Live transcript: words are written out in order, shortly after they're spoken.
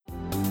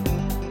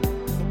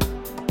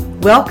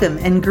Welcome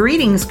and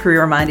greetings,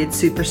 career-minded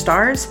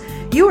superstars.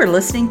 You are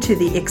listening to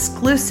the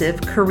exclusive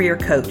Career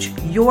Coach,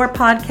 your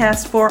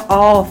podcast for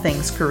all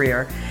things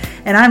career.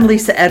 And I'm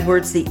Lisa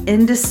Edwards, the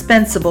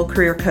indispensable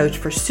career coach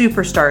for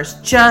superstars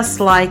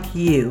just like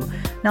you.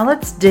 Now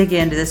let's dig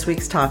into this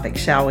week's topic,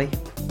 shall we?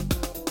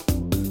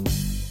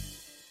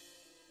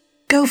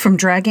 Go from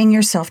dragging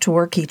yourself to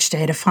work each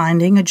day to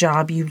finding a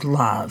job you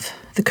love.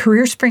 The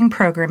Career Spring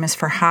program is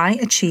for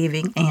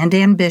high-achieving and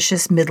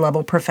ambitious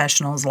mid-level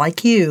professionals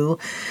like you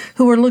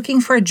who are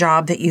looking for a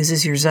job that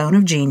uses your zone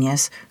of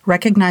genius,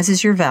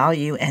 recognizes your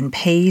value, and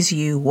pays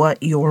you what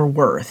you're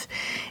worth.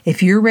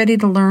 If you're ready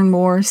to learn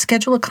more,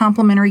 schedule a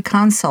complimentary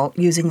consult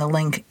using the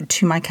link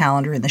to my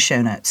calendar in the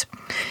show notes.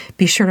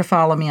 Be sure to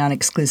follow me on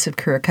Exclusive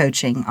Career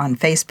Coaching on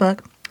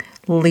Facebook,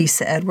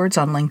 Lisa Edwards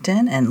on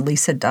LinkedIn, and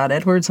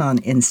Lisa.Edwards on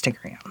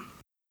Instagram.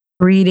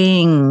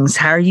 Greetings.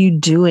 How are you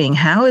doing?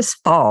 How is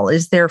fall?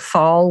 Is there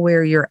fall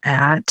where you're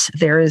at?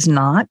 There is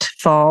not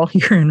fall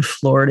here in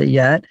Florida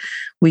yet.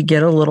 We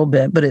get a little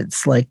bit, but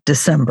it's like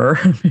December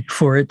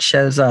before it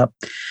shows up.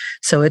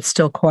 So it's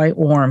still quite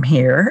warm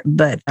here,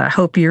 but I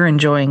hope you're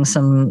enjoying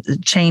some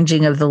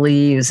changing of the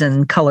leaves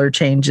and color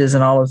changes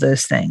and all of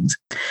those things.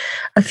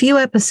 A few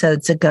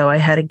episodes ago, I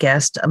had a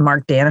guest,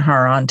 Mark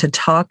Danaher, on to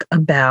talk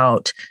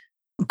about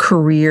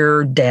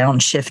career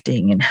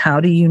downshifting and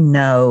how do you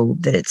know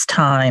that it's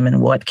time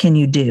and what can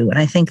you do? And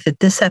I think that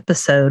this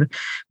episode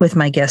with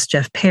my guest,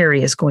 Jeff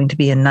Perry, is going to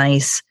be a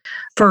nice,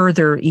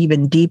 further,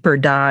 even deeper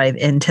dive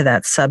into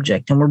that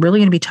subject. And we're really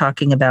going to be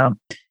talking about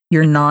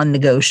your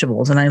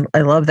non-negotiables. And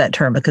I love that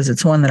term because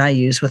it's one that I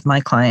use with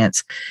my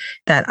clients.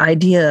 That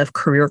idea of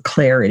career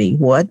clarity.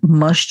 What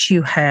must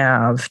you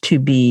have to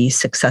be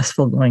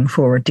successful going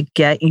forward to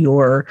get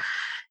your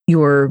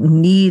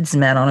needs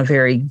met on a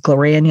very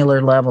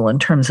granular level in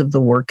terms of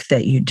the work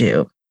that you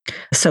do.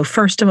 So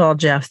first of all,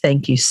 Jeff,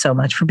 thank you so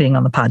much for being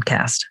on the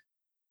podcast.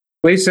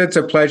 Lisa, it's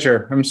a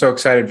pleasure. I'm so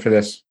excited for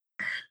this.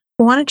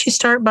 Why don't you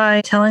start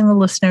by telling the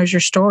listeners your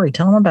story?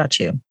 Tell them about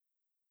you.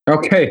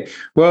 Okay.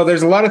 Well,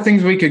 there's a lot of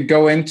things we could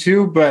go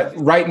into, but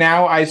right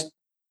now I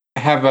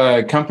have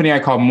a company I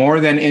call More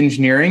Than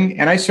Engineering,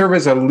 and I serve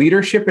as a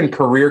leadership and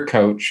career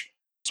coach,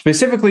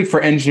 specifically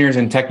for engineers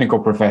and technical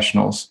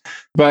professionals.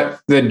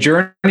 But the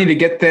journey to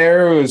get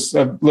there was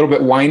a little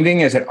bit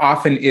winding, as it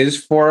often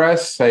is for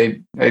us.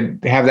 I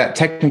have that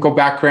technical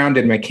background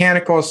in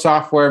mechanical,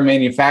 software,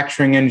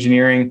 manufacturing,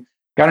 engineering,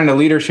 got into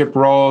leadership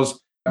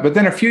roles. But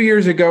then a few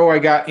years ago, I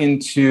got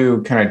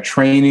into kind of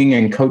training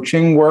and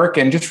coaching work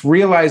and just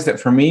realized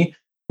that for me,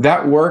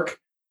 that work,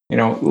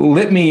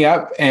 lit me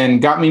up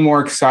and got me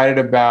more excited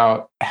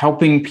about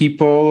helping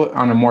people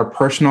on a more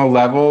personal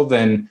level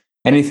than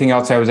anything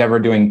else I was ever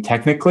doing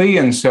technically.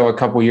 And so a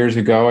couple of years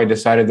ago, I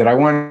decided that I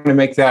wanted to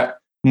make that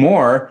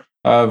more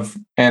of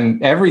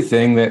and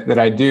everything that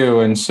I do.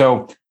 And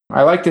so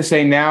I like to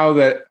say now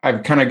that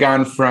I've kind of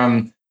gone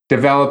from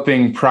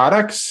developing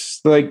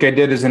products like I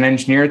did as an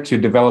engineer to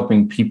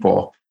developing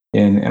people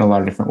in a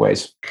lot of different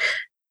ways.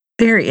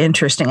 Very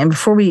interesting. And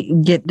before we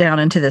get down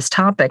into this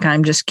topic,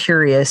 I'm just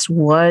curious,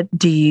 what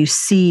do you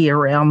see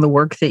around the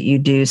work that you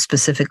do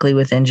specifically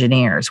with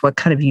engineers? What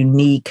kind of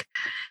unique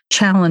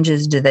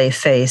challenges do they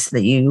face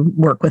that you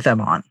work with them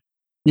on?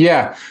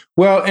 Yeah.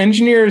 Well,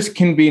 engineers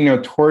can be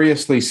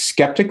notoriously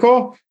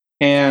skeptical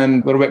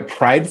and a little bit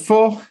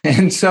prideful.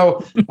 And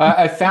so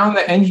I found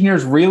that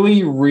engineers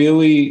really,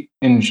 really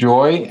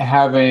enjoy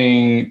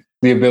having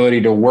the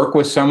ability to work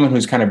with someone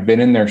who's kind of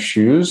been in their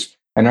shoes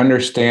and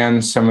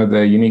understands some of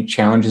the unique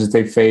challenges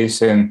they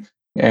face and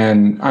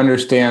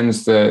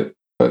understands and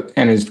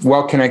is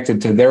well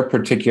connected to their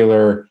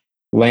particular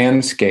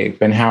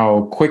landscape and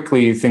how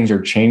quickly things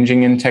are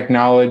changing in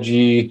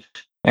technology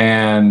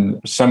and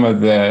some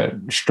of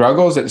the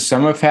struggles that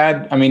some have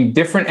had. I mean,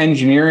 different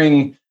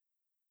engineering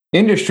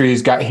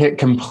industries got hit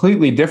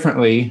completely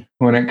differently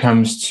when it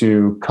comes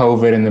to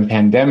COVID and the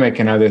pandemic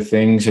and other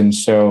things. And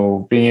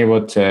so being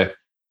able to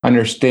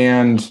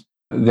understand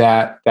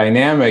that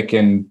dynamic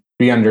and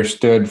be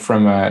understood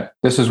from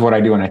this is what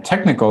I do on a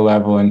technical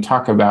level and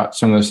talk about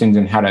some of those things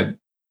and how to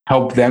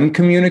help them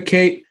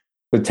communicate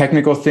the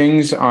technical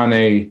things on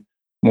a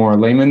more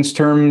layman's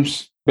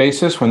terms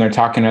basis when they're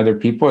talking to other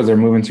people as they're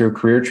moving through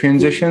career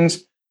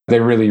transitions, they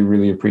really,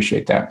 really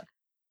appreciate that.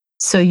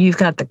 So you've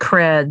got the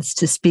creds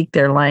to speak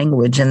their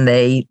language and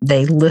they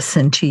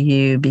listen to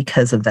you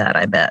because of that,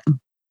 I bet.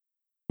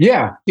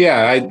 Yeah,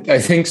 I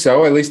think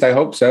so. At least I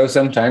hope so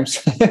sometimes.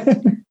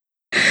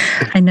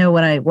 I know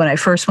when I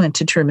first went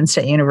to Truman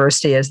State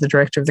University as the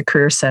director of the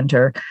Career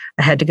Center,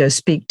 I had to go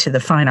speak to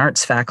the fine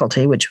arts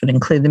faculty, which would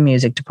include the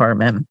music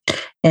department.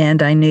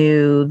 And I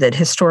knew that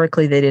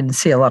historically they didn't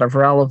see a lot of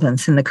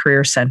relevance in the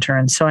Career Center.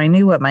 And so I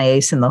knew what my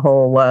ace in the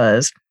hole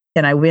was.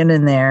 And I went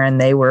in there and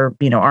they were,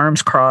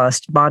 arms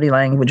crossed, body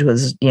language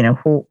was,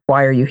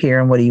 why are you here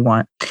and what do you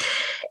want?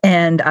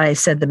 And I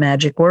said the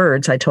magic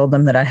words. I told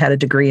them that I had a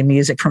degree in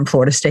music from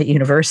Florida State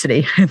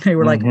University. And they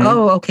were like,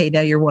 oh, okay,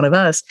 now you're one of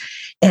us.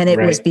 And it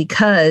was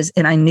because,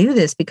 and I knew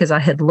this because I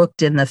had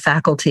looked in the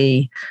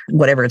faculty,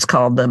 whatever it's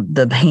called,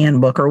 the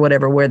handbook or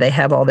whatever, where they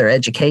have all their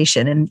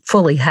education. And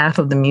fully half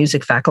of the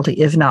music faculty,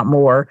 if not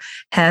more,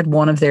 had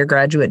one of their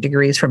graduate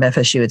degrees from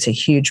FSU. It's a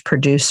huge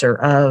producer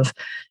of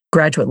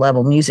graduate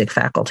level music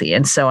faculty.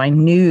 And so I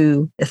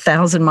knew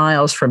 1,000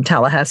 miles from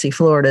Tallahassee,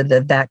 Florida,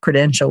 that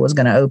credential was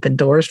going to open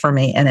doors for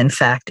me. And in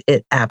fact,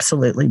 it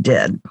absolutely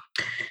did.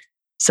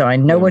 So I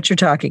know what you're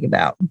talking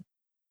about.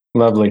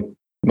 Lovely.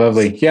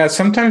 Lovely. Yeah.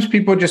 Sometimes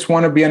people just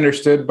want to be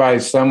understood by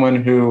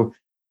someone who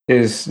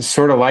is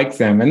sort of like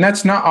them. And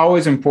that's not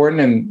always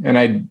important. And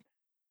I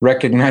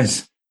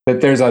recognize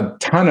that there's a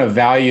ton of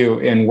value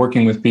in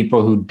working with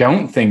people who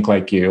don't think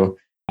like you,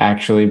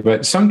 actually,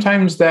 but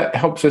sometimes that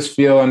helps us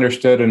feel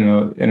understood in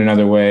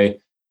another way.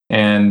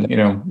 And,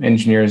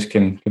 engineers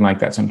can like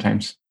that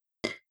sometimes.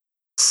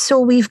 So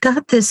we've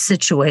got this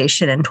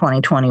situation in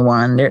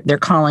 2021. They're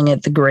calling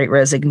it the Great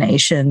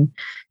Resignation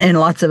and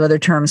lots of other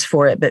terms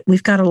for it. But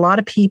we've got a lot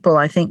of people,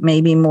 I think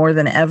maybe more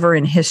than ever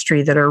in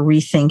history, that are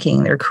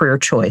rethinking their career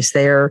choice.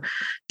 They're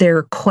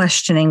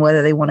questioning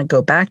whether they want to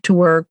go back to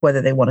work,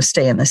 whether they want to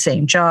stay in the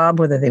same job,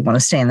 whether they want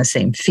to stay in the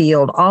same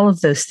field, all of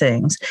those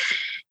things.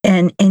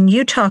 And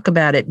you talk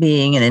about it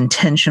being an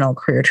intentional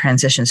career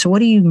transition. So what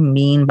do you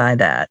mean by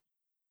that?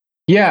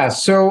 Yeah,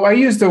 so I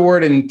use the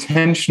word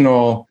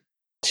intentional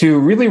to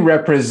really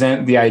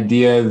represent the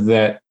idea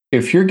that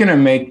if you're going to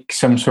make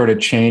some sort of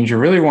change, you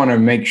really want to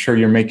make sure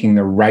you're making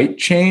the right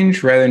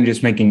change rather than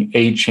just making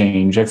a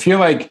change. I feel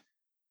like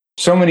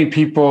so many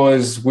people,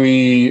 as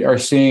we are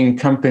seeing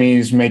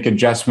companies make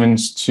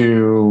adjustments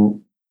to,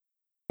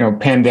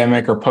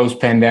 pandemic or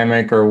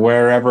post-pandemic or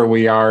wherever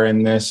we are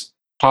in this,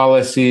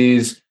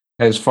 policies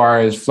as far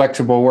as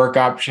flexible work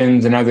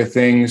options and other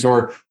things,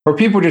 or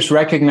people just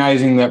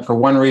recognizing that for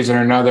one reason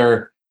or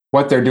another,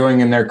 what they're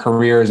doing in their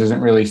careers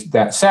isn't really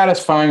that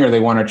satisfying, or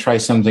they want to try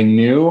something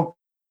new.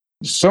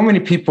 So many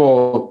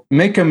people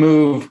make a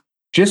move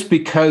just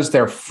because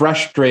they're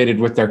frustrated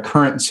with their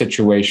current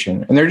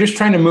situation. And they're just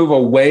trying to move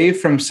away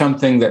from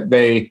something that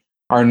they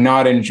are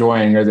not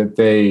enjoying or that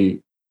they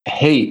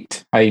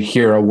hate. I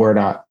hear a word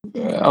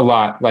a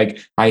lot, like,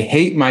 I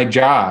hate my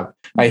job.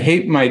 I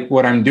hate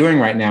what I'm doing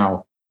right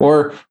now.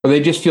 Or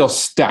they just feel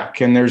stuck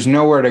and there's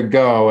nowhere to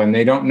go and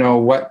they don't know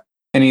what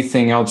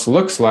anything else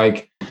looks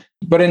like.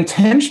 But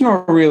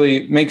intentional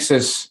really makes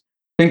us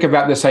think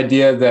about this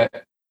idea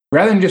that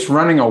rather than just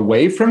running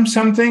away from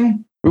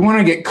something, we want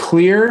to get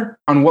clear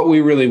on what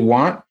we really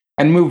want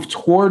and move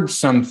towards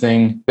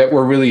something that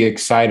we're really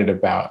excited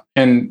about.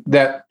 And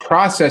that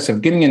process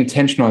of getting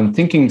intentional and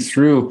thinking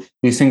through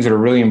these things that are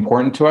really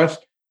important to us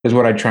is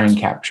what I try and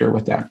capture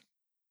with that.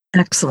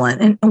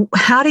 Excellent. And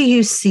how do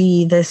you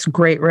see this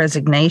Great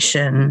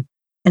Resignation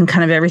and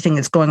kind of everything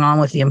that's going on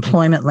with the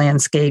employment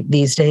landscape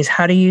these days?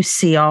 How do you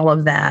see all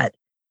of that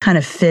kind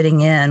of fitting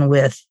in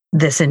with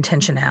this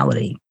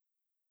intentionality?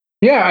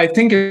 Yeah, I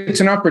think it's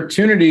an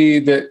opportunity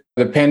that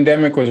the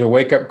pandemic was a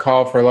wake-up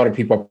call for a lot of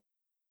people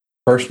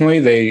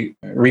personally. They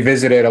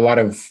revisited a lot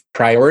of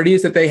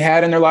priorities that they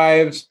had in their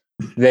lives.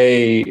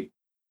 They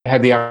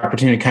had the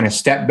opportunity to kind of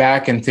step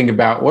back and think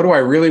about, what do I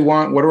really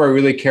want? What do I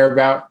really care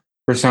about?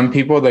 For some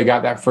people, they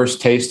got that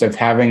first taste of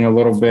having a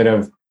little bit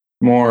of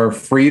more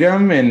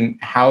freedom in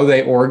how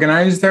they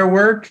organize their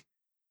work,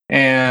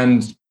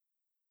 and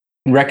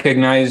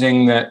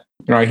recognizing that,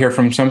 I hear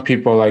from some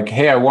people like,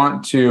 hey, I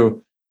want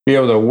to be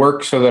able to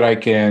work so that I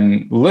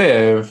can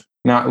live,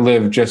 not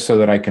live just so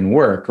that I can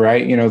work,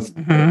 right?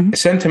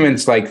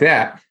 Sentiments like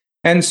that.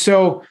 And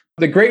so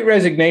the Great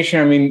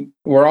Resignation,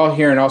 we're all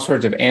hearing all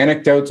sorts of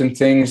anecdotes and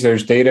things.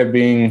 There's data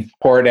being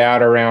poured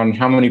out around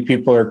how many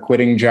people are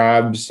quitting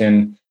jobs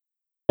and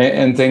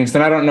things.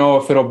 And I don't know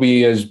if it'll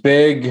be as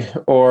big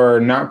or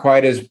not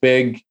quite as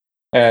big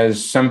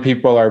as some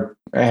people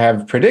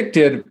have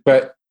predicted.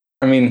 But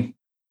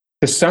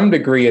to some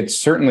degree, it's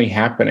certainly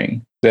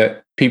happening,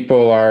 that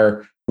people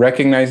are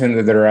recognizing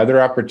that there are other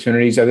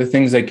opportunities, other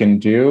things they can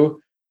do,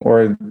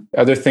 or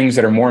other things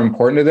that are more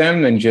important to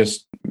them than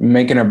just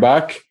making a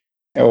buck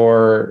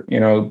or,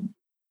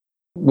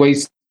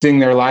 wasting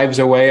their lives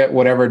away at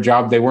whatever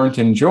job they weren't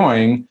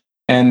enjoying.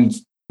 And,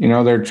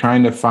 they're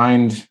trying to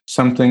find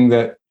something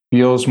that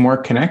feels more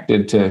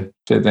connected to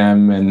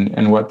them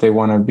and what they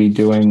want to be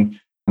doing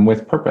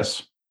with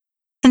purpose.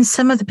 And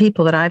some of the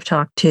people that I've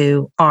talked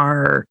to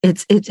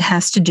it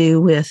has to do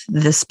with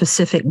the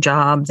specific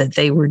job that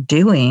they were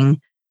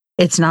doing.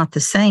 It's not the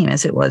same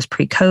as it was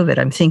pre-COVID.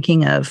 I'm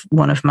thinking of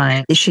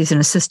she's an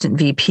assistant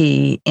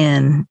VP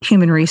in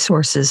human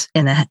resources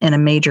in a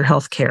major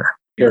healthcare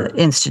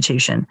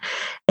institution.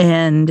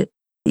 And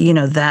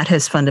that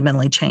has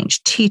fundamentally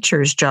changed.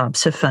 Teachers'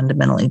 jobs have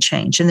fundamentally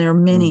changed. And there are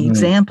many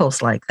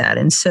examples like that.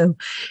 And so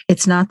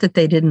it's not that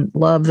they didn't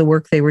love the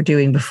work they were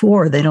doing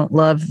before. They don't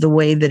love the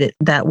way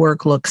that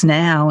work looks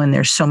now. And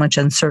there's so much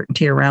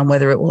uncertainty around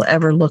whether it will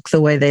ever look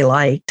the way they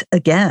liked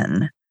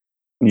again.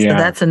 Yeah. So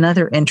that's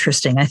another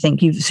interesting, I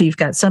think you've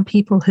got some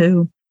people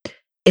who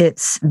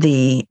it's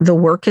the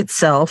work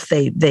itself.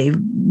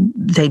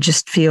 They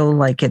just feel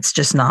like it's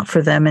just not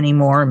for them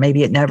anymore.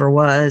 Maybe it never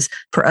was.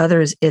 For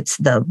others, it's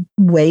the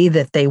way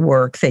that they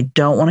work. They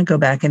don't want to go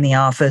back in the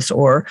office,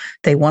 or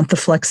they want the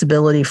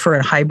flexibility for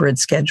a hybrid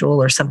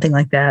schedule or something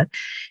like that.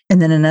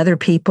 And then in other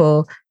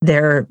people,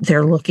 they're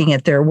looking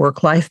at their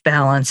work-life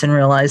balance and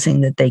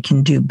realizing that they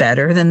can do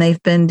better than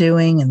they've been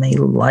doing, and they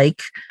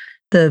like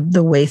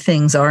the way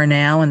things are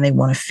now, and they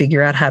want to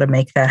figure out how to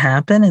make that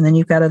happen. And then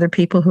you've got other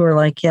people who are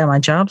like, yeah, my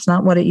job's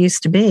not what it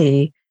used to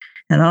be,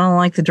 and I don't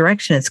like the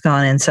direction it's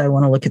gone in, so I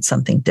want to look at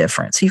something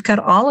different. So you've got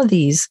all of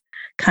these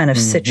kind of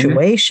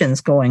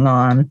situations going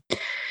on.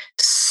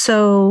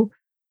 So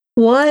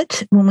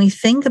when we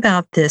think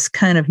about this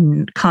kind of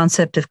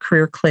concept of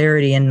career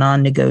clarity and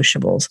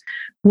non-negotiables,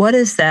 what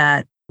does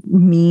that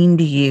mean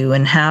to you,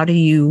 and how do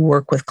you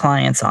work with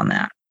clients on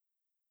that?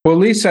 Well,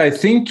 Lisa, I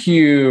think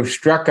you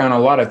struck on a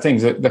lot of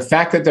things. The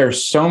fact that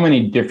there's so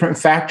many different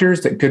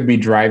factors that could be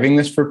driving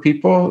this for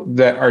people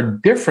that are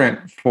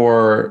different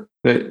for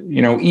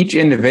each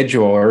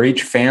individual or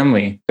each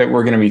family that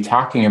we're going to be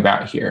talking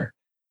about here.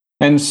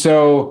 And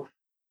so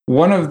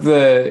one of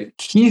the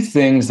key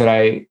things that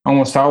I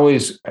almost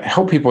always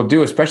help people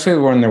do, especially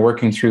when they're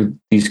working through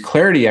these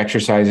clarity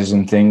exercises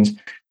and things,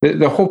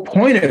 the whole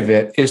point of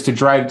it is to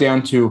drive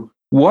down to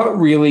what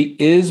really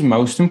is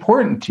most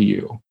important to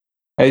you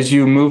as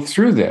you move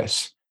through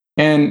this.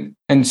 And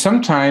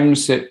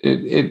sometimes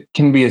it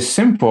can be as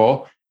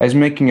simple as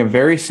making a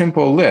very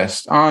simple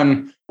list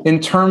in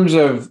terms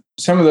of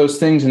some of those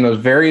things in those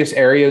various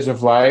areas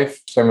of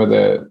life, some of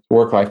the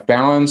work-life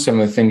balance, some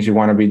of the things you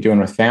want to be doing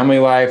with family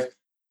life,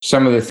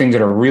 some of the things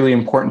that are really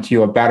important to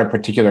you about a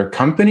particular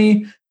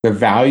company, the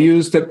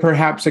values that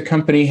perhaps a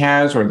company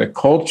has, or the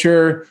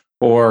culture,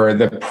 or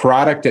the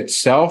product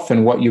itself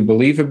and what you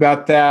believe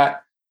about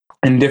that,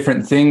 and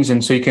different things.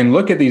 And so you can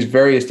look at these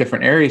various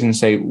different areas and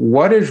say,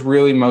 what is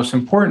really most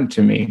important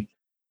to me?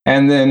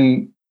 And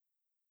then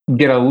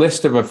get a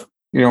list of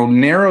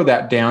narrow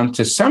that down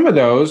to some of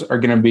those are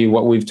going to be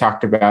what we've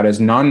talked about as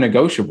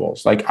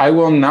non-negotiables. Like, I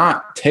will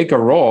not take a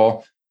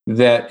role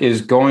that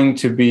is going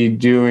to be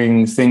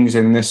doing things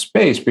in this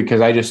space because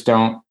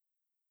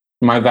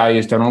my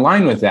values don't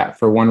align with that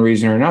for one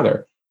reason or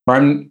another.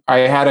 Or I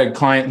had a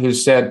client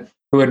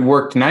who had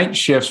worked night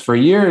shifts for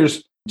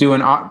years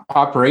doing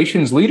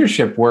operations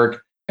leadership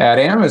work at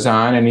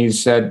Amazon. And he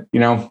said,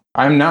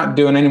 I'm not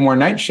doing any more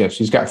night shifts.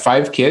 He's got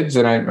 5 kids,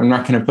 and I'm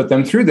not going to put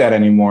them through that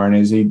anymore. And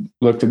as he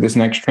looked at this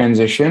next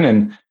transition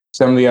and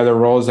some of the other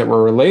roles that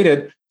were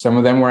related, some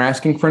of them were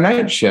asking for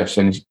night shifts.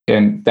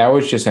 And that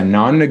was just a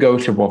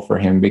non-negotiable for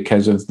him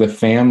because of the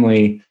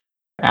family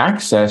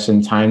access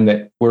and time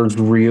that was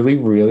really,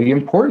 really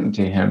important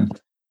to him.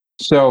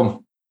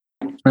 So,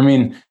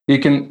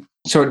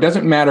 so it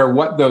doesn't matter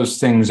what those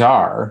things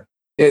are.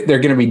 They're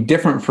going to be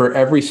different for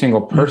every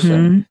single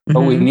person,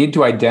 but we need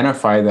to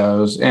identify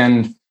those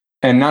and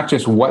not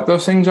just what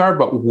those things are,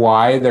 but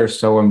why they're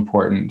so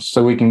important.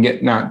 So we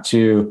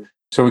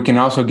can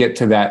also get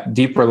to that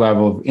deeper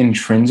level of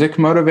intrinsic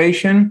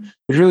motivation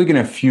is really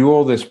going to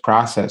fuel this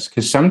process.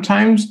 Because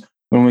sometimes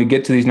when we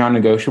get to these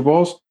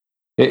non-negotiables,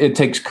 it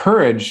takes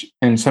courage.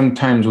 And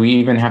sometimes we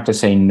even have to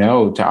say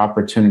no to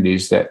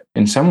opportunities that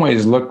in some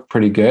ways look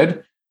pretty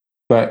good,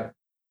 but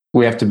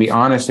we have to be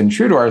honest and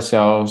true to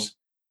ourselves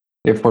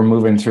if we're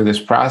moving through this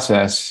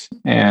process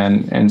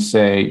and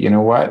say, you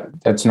know what,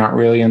 that's not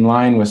really in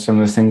line with some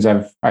of the things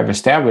I've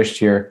established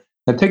here.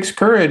 It takes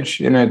courage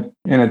in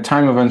a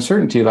time of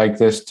uncertainty like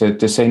this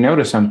to say no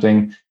to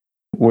something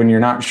when you're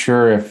not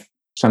sure if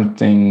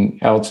something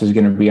else is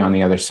going to be on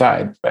the other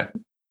side. But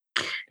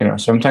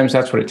sometimes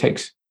that's what it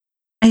takes.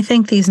 I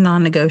think these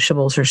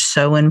non-negotiables are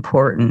so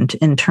important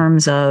in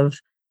terms of,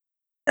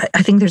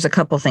 I think there's a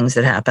couple things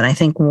that happen. I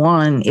think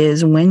one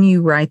is when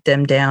you write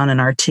them down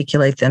and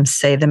articulate them,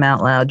 say them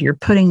out loud, you're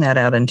putting that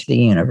out into the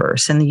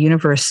universe, and the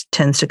universe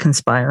tends to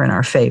conspire in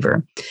our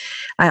favor.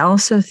 I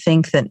also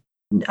think that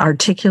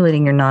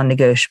articulating your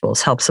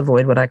non-negotiables helps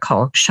avoid what I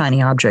call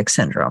shiny object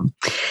syndrome.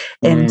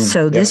 And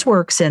this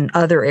works in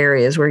other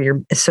areas where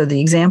so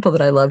the example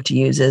that I love to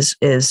use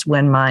is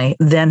when my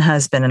then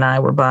husband and I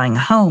were buying a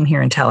home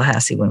here in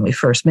Tallahassee when we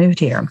first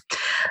moved here.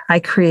 I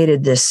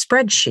created this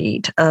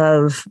spreadsheet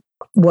of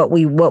what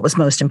was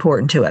most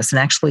important to us and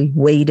actually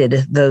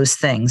weighted those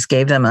things,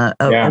 gave them a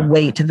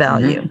weight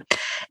value.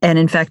 And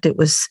in fact,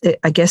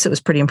 I guess it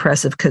was pretty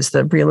impressive because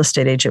the real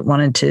estate agent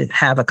wanted to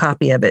have a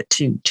copy of it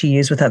to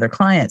use with other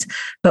clients.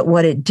 But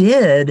what it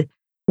did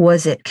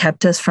was it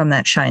kept us from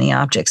that shiny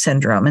object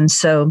syndrome. And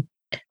so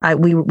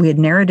we had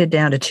narrowed it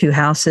down to 2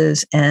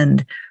 houses,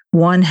 and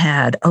one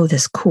had,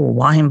 this cool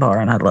wine bar,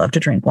 and I'd love to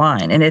drink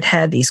wine. And it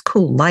had these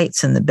cool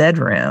lights in the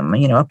bedroom,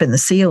 up in the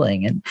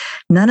ceiling. And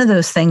none of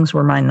those things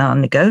were my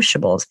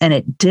non-negotiables. And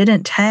it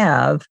didn't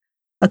have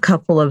a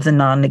couple of the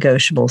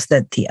non-negotiables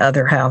that the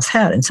other house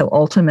had. And so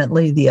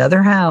ultimately, the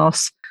other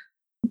house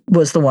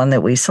was the one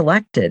that we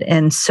selected.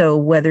 And so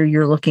whether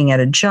you're looking at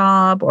a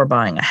job or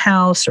buying a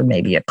house or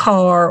maybe a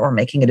car or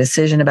making a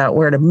decision about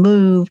where to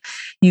move,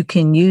 you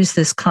can use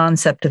this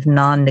concept of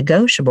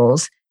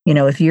non-negotiables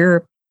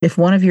If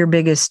one of your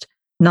biggest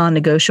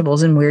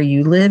non-negotiables and where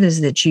you live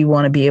is that you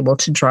want to be able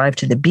to drive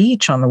to the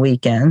beach on the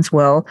weekends,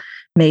 well,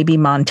 maybe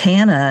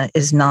Montana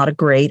is not a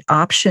great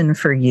option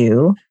for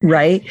you,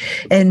 right?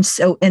 And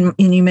so, and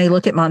you may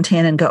look at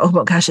Montana and go, oh,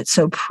 but gosh, it's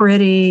so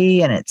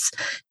pretty. And it's,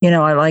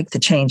 I like the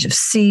change of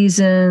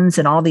seasons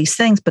and all these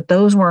things, but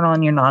those weren't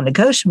on your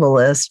non-negotiable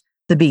list.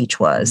 The beach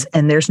was,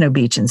 and there's no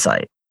beach in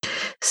sight.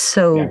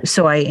 So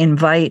I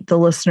invite the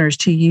listeners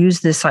to use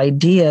this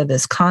idea,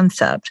 this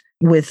concept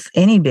with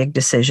any big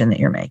decision that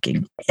you're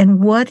making. And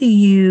what do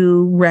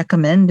you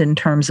recommend in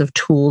terms of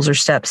tools or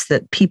steps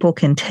that people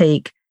can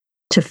take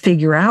to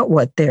figure out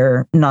what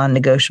their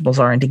non-negotiables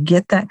are and to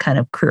get that kind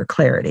of career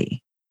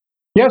clarity?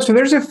 Yeah, so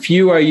there's a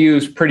few I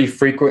use pretty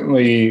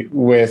frequently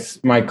with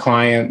my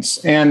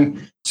clients.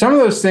 And some of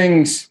those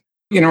things,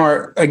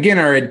 are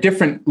at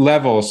different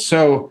levels.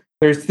 So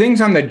there's things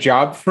on the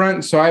job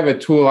front. So I have a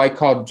tool I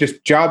call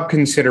just job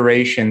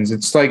considerations.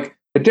 It's like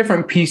the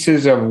different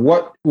pieces of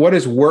what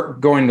is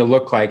work going to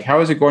look like? How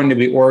is it going to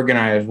be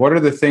organized? What are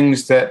the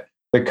things that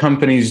the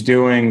company's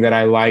doing that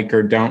I like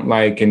or don't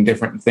like, and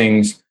different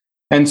things.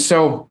 And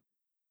so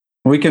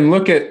we can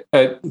look at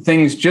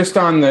things just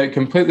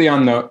completely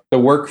on the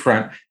work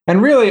front.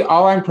 And really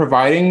all I'm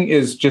providing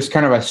is just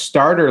kind of a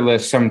starter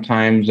list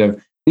sometimes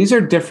of these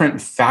are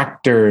different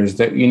factors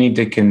that you need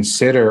to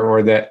consider,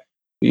 or that,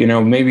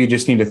 maybe you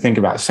just need to think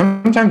about.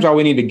 Sometimes all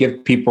we need to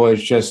give people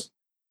is just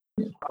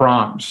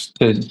prompts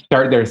to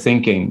start their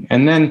thinking.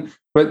 And then,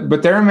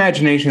 but their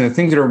imagination, the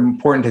things that are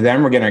important to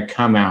them are going to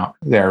come out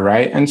there,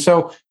 right? And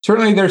so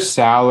certainly there's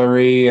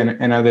salary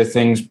and other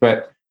things,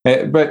 but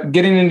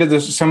getting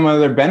into some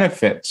other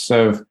benefits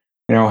of,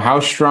 how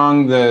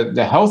strong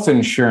the health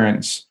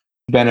insurance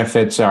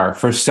benefits are.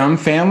 For some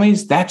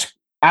families, that's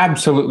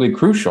absolutely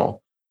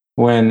crucial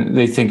when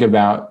they think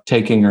about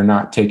taking or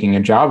not taking a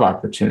job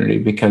opportunity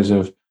because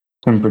of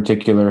some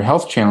particular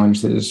health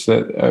challenges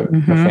that a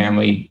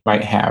family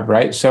might have,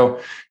 right? So,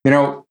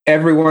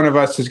 every one of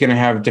us is going to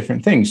have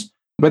different things.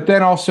 But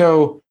then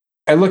also,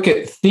 I look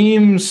at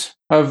themes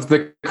of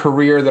the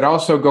career that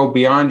also go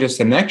beyond just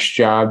the next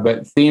job,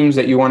 but themes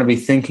that you want to be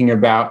thinking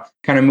about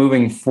kind of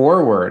moving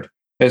forward,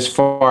 as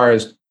far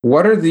as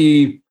what are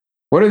the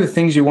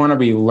things you want to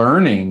be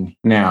learning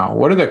now?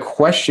 What are the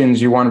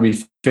questions you want to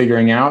be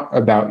figuring out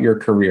about your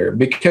career?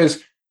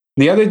 Because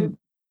the other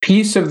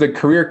piece of the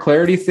career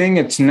clarity thing,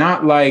 it's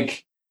not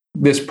like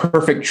this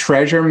perfect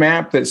treasure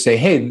map that say,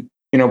 hey,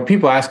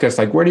 people ask us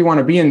like, where do you want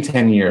to be in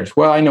 10 years?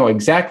 Well, I know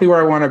exactly where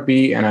I want to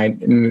be.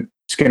 And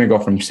it's going to go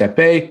from step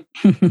A,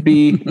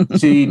 B,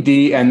 C,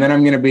 D, and then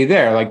I'm going to be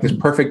there, like this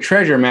perfect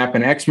treasure map,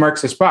 and X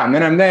marks the spot. And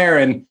then I'm there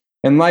and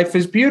life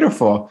is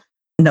beautiful.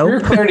 Nope.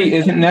 Career clarity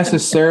isn't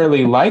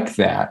necessarily like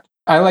that.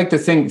 I like to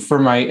think for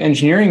my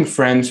engineering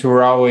friends who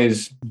are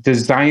always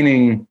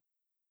designing,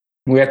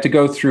 we have to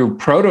go through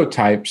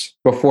prototypes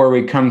before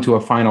we come to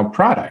a final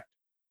product,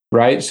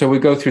 right? So we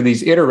go through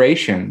these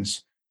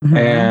iterations,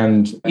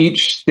 and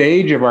each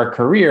stage of our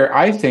career,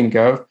 I think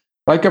of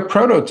like a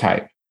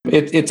prototype.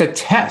 It's a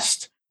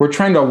test. We're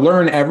trying to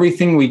learn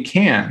everything we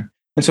can.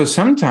 And so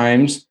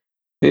sometimes,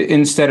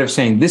 instead of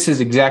saying, this is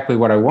exactly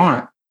what I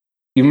want,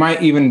 you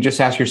might even just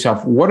ask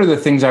yourself, what are the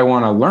things I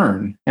want to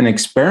learn and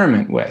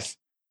experiment with?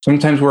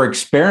 Sometimes we're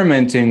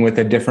experimenting with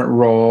a different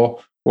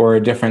role or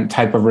a different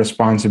type of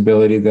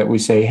responsibility that we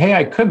say, hey,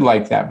 I could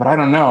like that, but I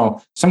don't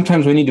know.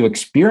 Sometimes we need to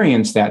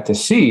experience that to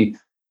see.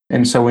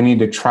 And so we need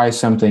to try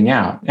something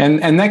out.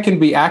 And that can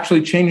be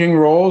actually changing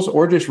roles,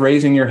 or just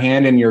raising your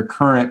hand in your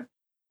current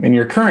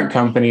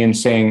company and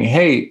saying,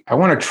 hey, I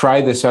want to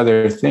try this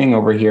other thing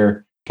over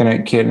here. Can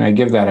I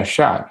give that a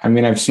shot? I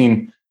mean, I've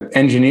seen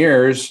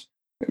engineers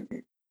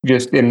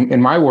just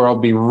in my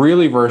world be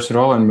really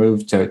versatile and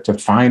move to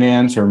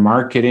finance or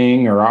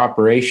marketing or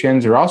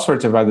operations or all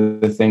sorts of other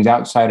things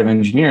outside of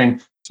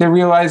engineering. They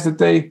realize that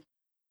they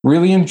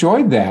really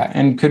enjoyed that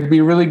and could be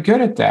really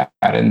good at that.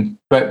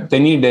 But they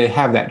need to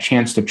have that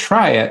chance to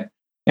try it.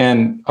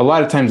 And a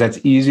lot of times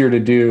that's easier to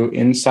do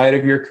inside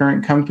of your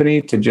current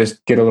company, to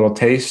just get a little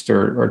taste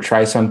or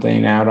try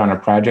something out on a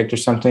project or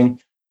something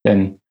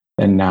than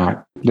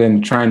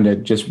trying to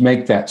just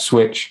make that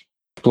switch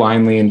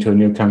blindly into a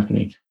new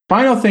company.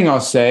 Final thing I'll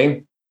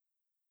say,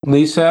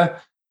 Lisa,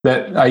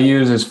 that I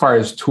use as far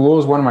as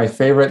tools, one of my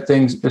favorite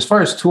things, as far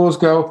as tools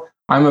go,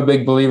 I'm a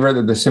big believer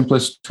that the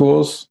simplest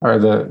tools are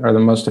the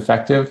most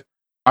effective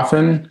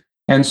often.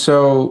 And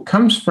so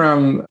comes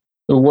from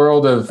the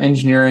world of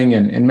engineering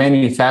and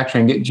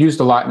manufacturing. It's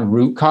used a lot in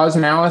root cause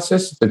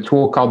analysis. It's a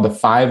tool called the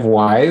 5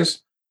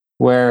 whys,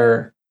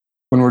 where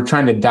when we're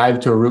trying to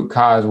dive to a root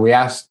cause, we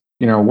ask,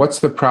 what's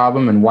the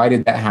problem and why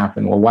did that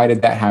happen? Well, why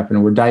did that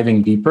happen? We're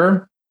diving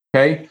deeper.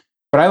 Okay.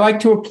 But I like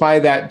to apply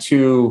that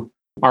to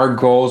our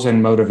goals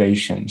and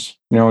motivations.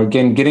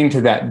 Again, getting to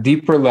that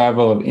deeper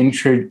level of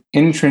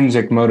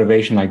intrinsic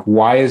motivation, like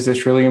why is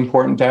this really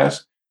important to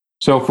us?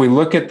 So if we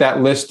look at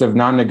that list of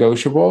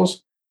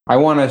non-negotiables, I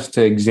want us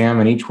to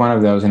examine each one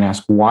of those and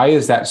ask, why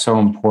is that so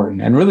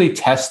important? And really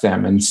test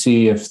them and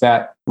see if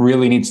that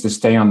really needs to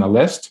stay on the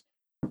list.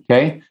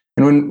 Okay.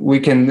 And when we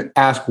can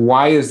ask,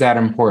 why is that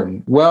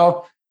important?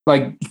 Well,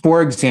 like,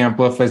 for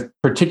example, if a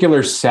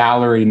particular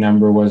salary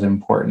number was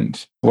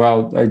important,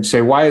 well, I'd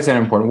say, why is that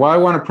important? Well, I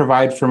want to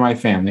provide for my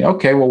family.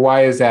 Okay, well,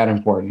 why is that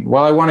important?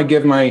 Well, I want to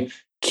give my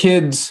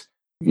kids,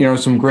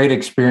 some great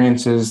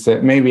experiences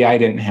that maybe I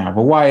didn't have.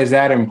 Well, why is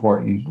that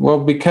important? Well,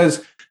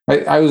 because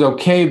I was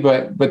okay,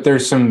 but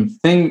there's so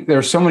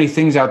many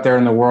things out there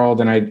in the world,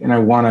 and I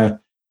want to,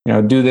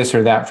 do this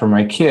or that for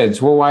my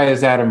kids. Well, why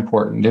is that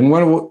important? And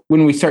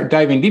when we start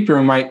diving deeper,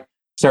 we might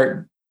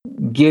start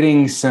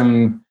getting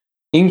some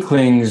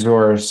inklings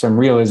or some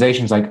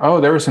realizations like,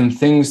 oh, there were some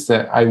things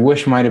that I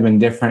wish might have been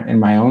different in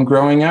my own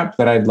growing up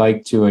that I'd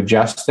like to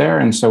adjust there.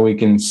 And so we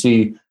can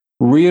see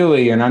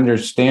really and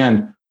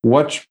understand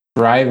what's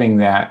driving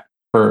that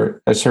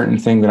for a certain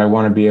thing that I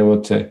want to be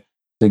able to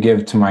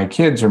give to my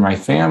kids or my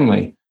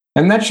family.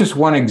 And that's just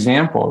one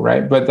example,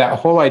 right? But that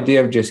whole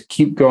idea of just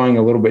keep going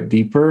a little bit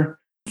deeper.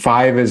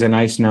 5 is a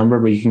nice number,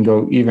 but you can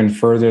go even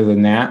further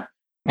than that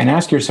and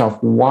ask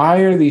yourself, why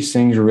are these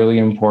things really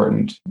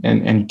important?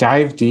 And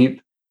dive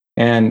deep.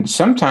 And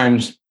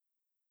sometimes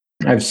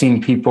I've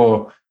seen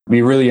people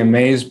be really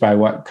amazed by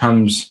what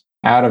comes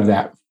out of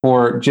that.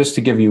 For just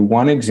to give you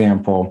one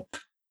example,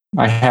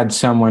 I had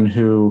someone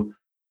who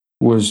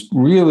was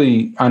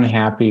really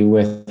unhappy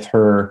with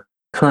her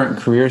current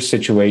career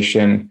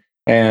situation.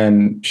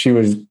 And she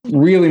was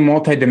really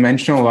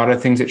multidimensional, a lot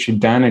of things that she'd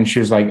done. And she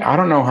was like, I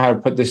don't know how to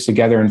put this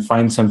together and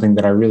find something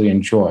that I really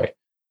enjoy.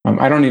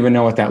 I don't even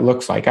know what that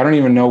looks like. I don't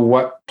even know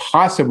what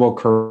possible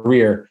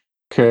career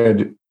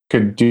could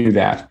do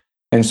that.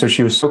 And so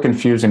she was so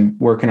confused and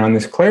working on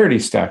this clarity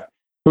stuff.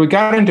 So we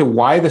got into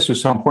why this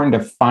was so important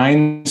to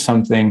find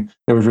something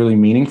that was really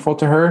meaningful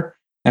to her.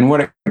 And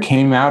what it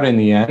came out in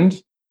the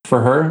end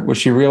for her was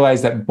she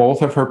realized that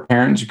both of her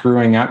parents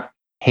growing up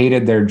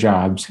hated their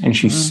jobs. And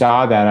she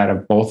saw that out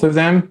of both of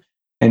them.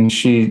 And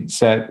she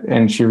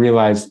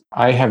realized,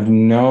 I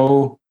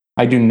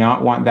do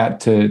not want that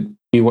to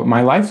be what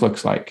my life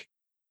looks like.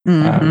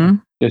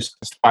 Just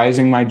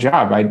despising my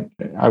job.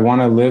 I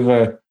want to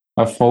live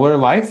a fuller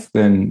life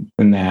than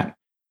that.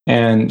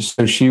 And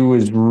so she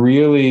was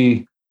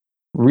really,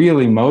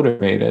 really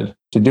motivated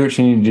to do what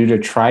she needed to do,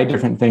 to try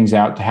different things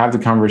out, to have the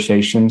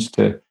conversations,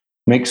 to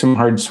make some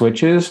hard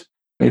switches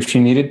if she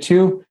needed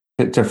to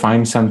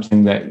find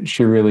something that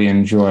she really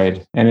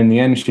enjoyed. And in the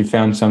end, she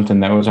found something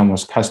that was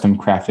almost custom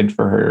crafted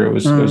for her. It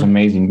was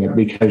amazing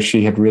because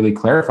she had really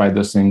clarified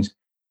those things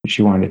that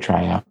she wanted to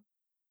try out.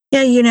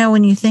 Yeah,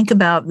 when you think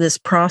about this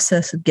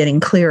process of getting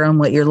clear on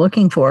what you're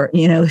looking for,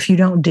 if you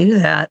don't do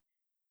that,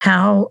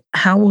 how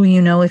will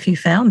you know if you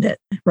found it,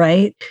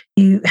 right?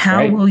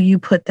 How will you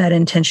put that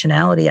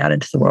intentionality out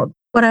into the world?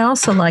 What I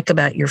also like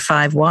about your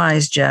 5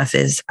 whys, Jeff,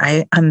 is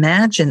I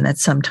imagine that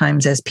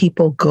sometimes as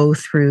people go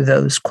through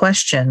those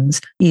questions,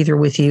 either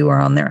with you or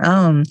on their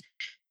own,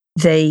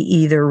 they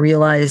either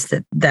realize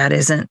that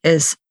isn't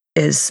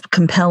as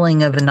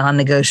compelling of a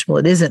non-negotiable,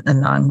 it isn't a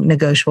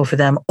non-negotiable for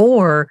them,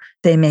 or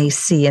they may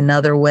see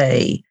another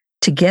way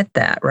to get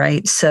that,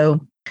 right?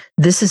 So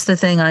this is the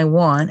thing I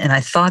want, and I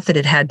thought that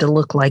it had to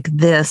look like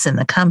this in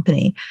the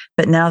company,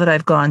 but now that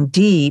I've gone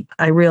deep,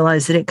 I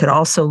realize that it could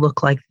also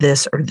look like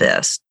this or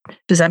this.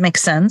 Does that make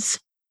sense?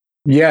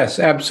 Yes,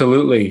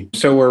 absolutely.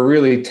 So we're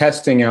really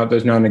testing out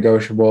those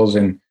non-negotiables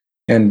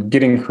and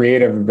getting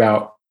creative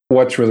about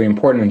what's really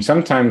important. And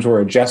sometimes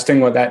we're adjusting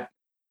what that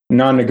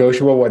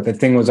non-negotiable, what the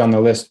thing was on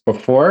the list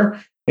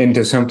before,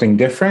 into something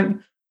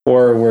different,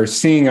 or we're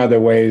seeing other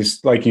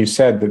ways, like you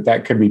said,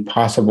 that could be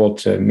possible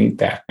to meet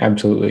that.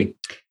 Absolutely.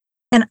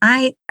 And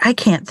I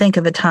can't think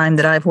of a time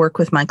that I've worked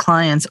with my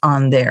clients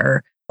on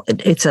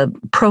it's a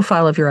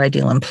profile of your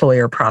ideal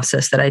employer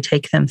process that I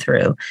take them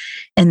through.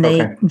 And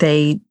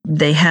we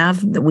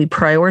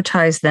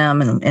prioritize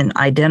them and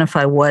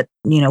identify what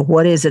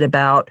is it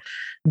about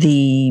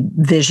the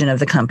vision of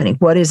the company?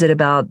 What is it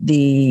about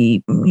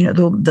the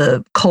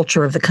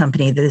culture of the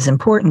company that is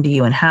important to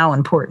you, and how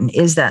important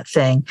is that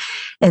thing?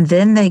 And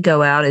then they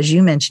go out, as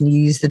you mentioned, you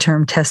use the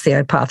term test the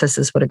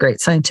hypothesis. What a great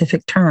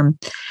scientific term.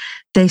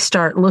 They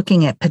start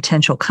looking at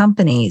potential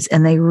companies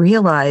and they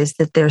realize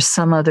that there's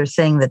some other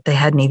thing that they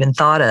hadn't even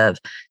thought of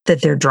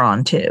that they're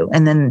drawn to.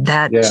 And then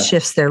that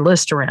shifts their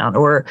list around,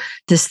 or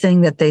this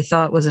thing that they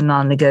thought was a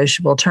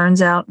non-negotiable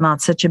turns out not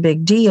such a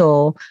big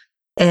deal.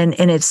 And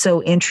it's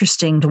so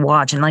interesting to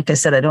watch. And like I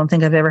said, I don't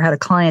think I've ever had a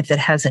client that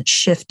hasn't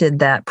shifted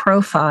that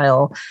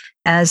profile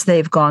as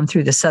they've gone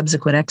through the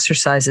subsequent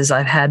exercises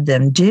I've had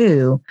them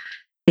do,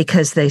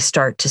 because they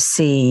start to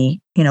see,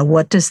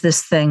 what does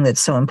this thing that's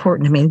so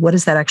important to me, what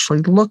does that actually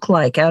look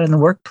like out in the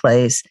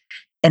workplace?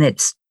 And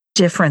it's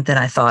different than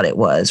I thought it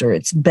was, or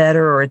it's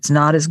better, or it's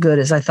not as good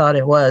as I thought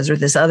it was, or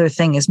this other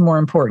thing is more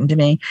important to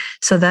me.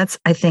 So that's,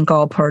 I think,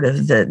 all part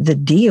of the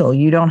deal.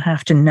 You don't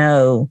have to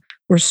know.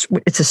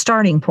 It's a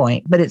starting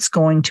point, but it's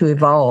going to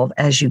evolve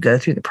as you go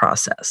through the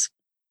process.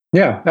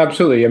 Yeah,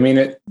 absolutely. I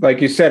mean,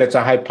 like you said, it's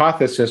a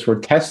hypothesis. We're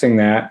testing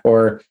that,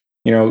 or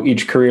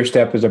each career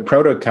step is a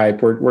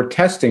prototype. We're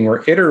testing,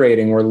 we're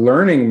iterating, we're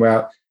learning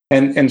about,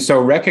 and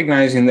so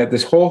recognizing that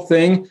this whole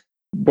thing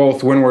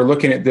both when we're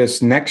looking at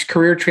this next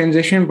career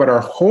transition, but our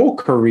whole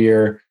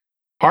career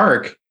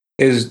arc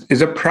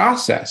is a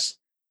process.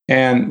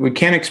 And we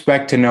can't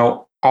expect to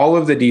know all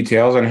of the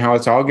details on how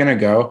it's all going to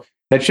go.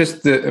 That's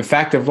just the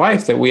fact of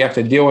life, that we have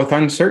to deal with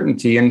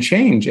uncertainty and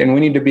change. And we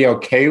need to be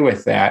okay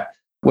with that,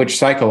 which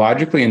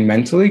psychologically and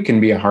mentally can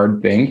be a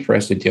hard thing for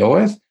us to deal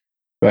with.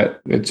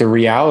 But it's a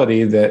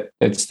reality that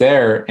it's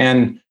there.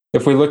 And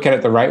if we look at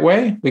it the right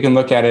way, we can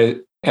look at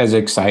it as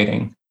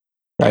exciting,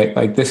 right?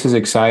 Like, this is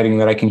exciting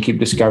that I can keep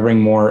discovering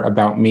more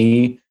about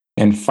me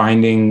and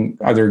finding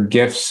other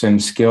gifts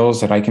and skills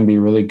that I can be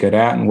really good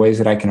at and ways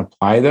that I can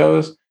apply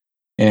those,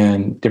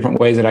 and different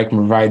ways that I can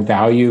provide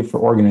value for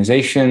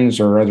organizations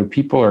or other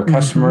people or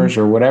customers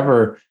or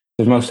whatever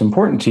is most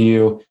important to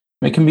you.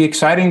 It can be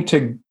exciting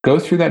to go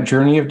through that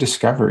journey of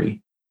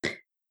discovery.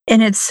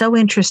 And it's so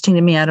interesting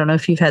to me. I don't know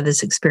if you've had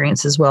this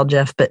experience as well,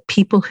 Jeff, but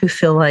people who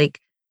feel like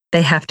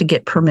they have to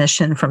get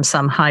permission from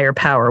some higher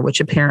power, which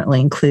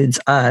apparently includes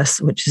us,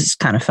 which is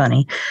kind of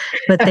funny,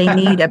 but they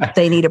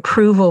need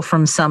approval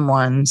from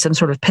someone, some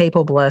sort of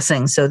papal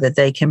blessing, so that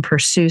they can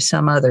pursue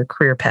some other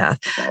career path,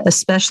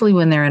 especially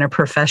when they're in a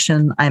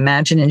profession. I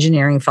imagine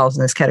engineering falls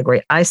in this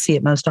category. I see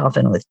it most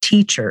often with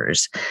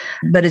teachers,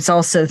 but it's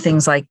also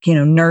things like,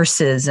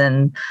 nurses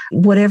and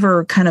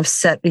whatever kind of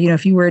set,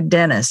 if you were a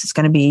dentist,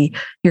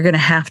 you're going to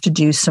have to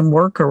do some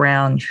work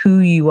around who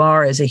you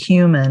are as a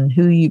human,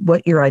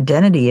 what your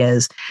identity is,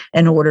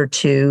 in order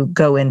to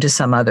go into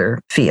some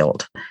other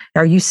field.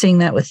 Are you seeing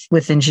that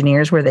with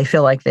engineers, where they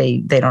feel like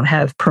they don't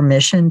have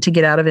permission to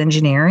get out of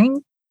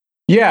engineering?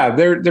 Yeah,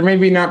 there may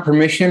be not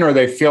permission, or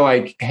they feel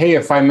like, hey,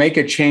 if I make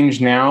a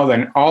change now,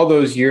 then all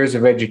those years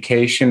of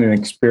education and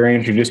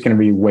experience are just going to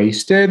be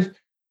wasted.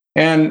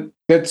 And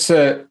that's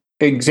an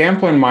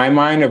example in my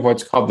mind of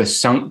what's called the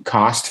sunk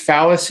cost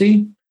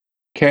fallacy,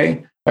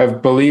 okay?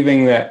 Of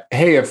believing that,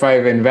 hey, if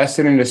I've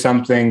invested into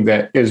something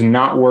that is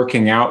not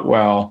working out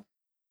well,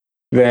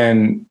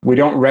 then we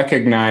don't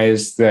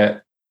recognize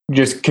that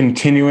just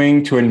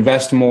continuing to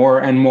invest more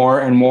and more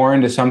and more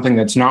into something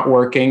that's not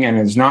working and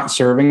is not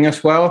serving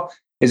us well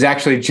is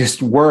actually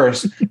just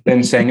worse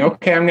than saying,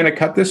 okay, I'm going to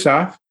cut this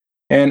off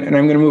and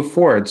I'm going to move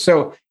forward.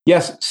 So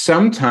yes,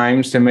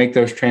 sometimes to make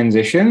those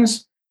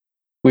transitions,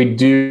 we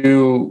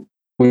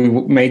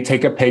may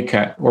take a pay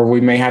cut, or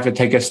we may have to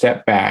take a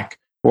step back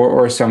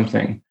or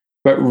something.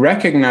 But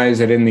recognize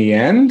that in the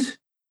end,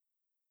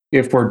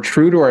 if we're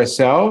true to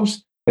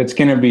ourselves, it's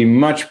going to be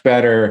much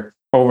better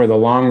over the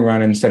long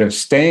run, instead of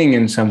staying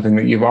in something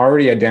that you've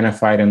already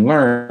identified and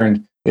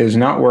learned is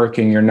not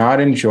working, you're not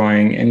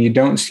enjoying, and you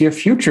don't see a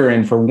future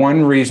in for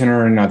one reason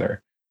or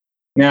another.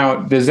 Now,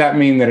 does that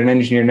mean that an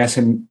engineer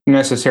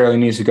necessarily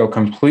needs to go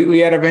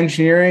completely out of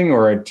engineering,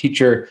 or a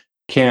teacher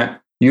can't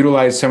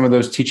utilize some of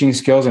those teaching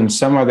skills in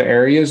some other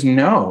areas?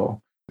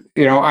 No.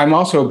 I'm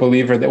also a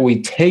believer that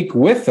we take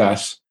with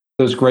us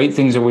those great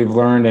things that we've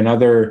learned in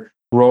other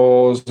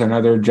roles and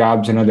other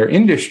jobs and other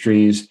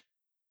industries,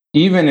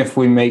 even if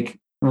we make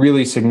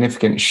really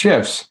significant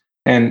shifts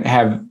and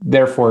have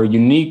therefore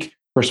unique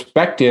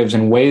perspectives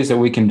and ways that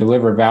we can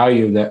deliver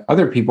value that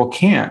other people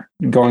can't,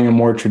 going a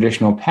more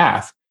traditional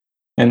path.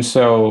 And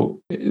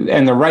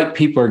the right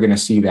people are going to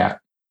see that,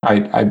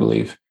 I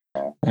believe.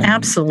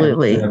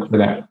 Absolutely.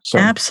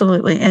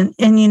 Absolutely. And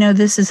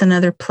this is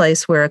another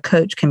place where a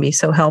coach can be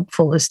so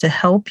helpful, is to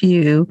help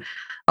you,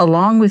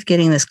 along with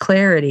getting this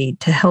clarity,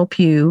 to help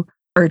you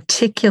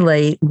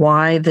articulate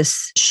why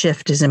this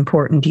shift is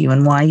important to you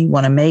and why you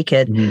want to make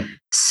it,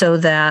 so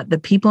that the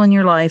people in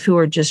your life who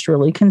are just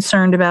really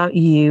concerned about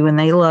you and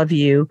they love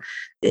you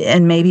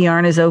and maybe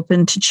aren't as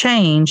open to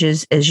change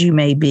as you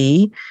may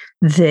be,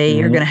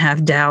 they are going to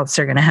have doubts,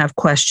 they're going to have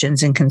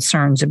questions and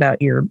concerns about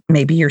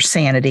maybe your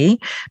sanity,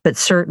 but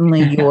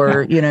certainly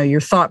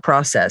your thought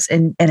process,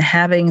 and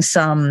having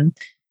some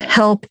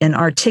help in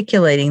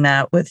articulating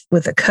that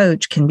with a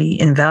coach can be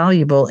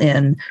invaluable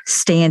in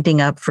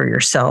standing up for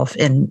yourself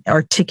and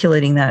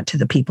articulating that to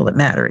the people that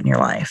matter in your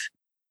life.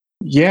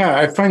 Yeah,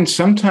 I find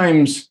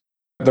sometimes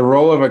the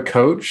role of a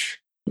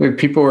coach, like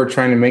people who are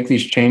trying to make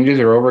these changes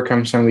or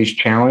overcome some of these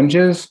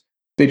challenges,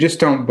 they just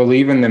don't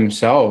believe in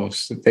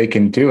themselves that they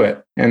can do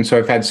it. And so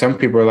I've had some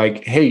people are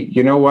like, hey,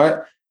 you know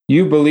what?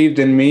 You believed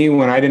in me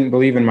when I didn't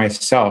believe in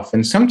myself.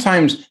 And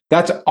sometimes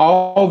that's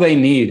all they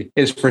need,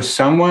 is for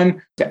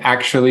someone to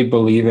actually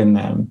believe in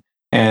them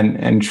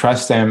and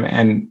trust them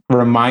and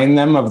remind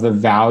them of the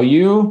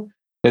value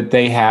that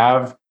they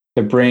have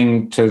to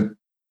bring to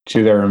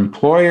their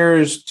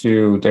employers,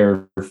 to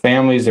their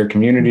families, their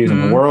communities,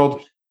 and the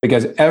world,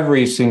 because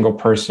every single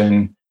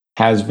person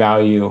has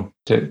value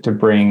to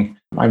bring.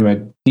 I'm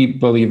a deep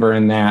believer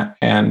in that.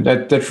 And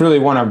that's really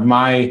one of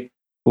my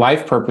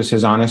life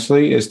purposes,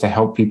 honestly, is to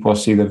help people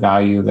see the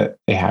value that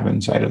they have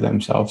inside of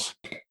themselves.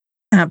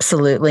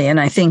 Absolutely. And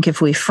I think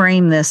if we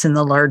frame this in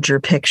the larger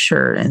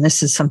picture, and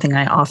this is something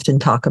I often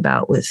talk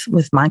about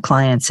with my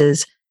clients,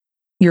 is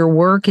your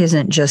work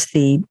isn't just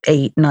the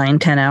 8, 9,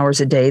 10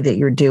 hours a day that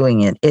you're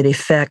doing it. It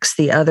affects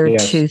the other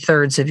Yes.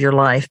 2/3 of your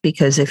life,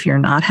 because if you're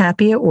not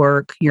happy at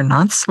work, you're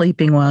not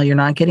sleeping well, you're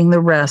not getting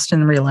the rest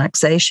and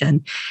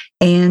relaxation,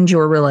 and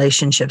your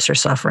relationships are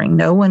suffering.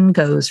 No one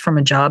goes from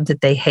a job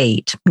that they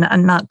hate,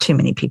 not too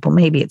many people,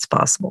 maybe it's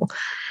possible,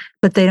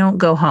 but they don't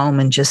go home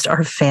and just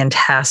are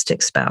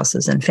fantastic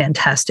spouses and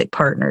fantastic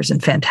partners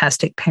and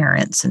fantastic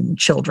parents and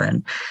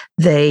children.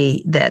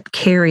 That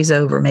carries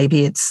over.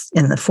 Maybe it's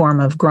in the form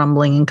of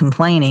grumbling and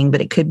complaining,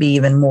 but it could be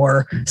even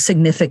more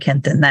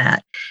significant than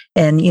that.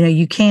 And,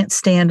 you can't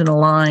stand in a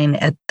line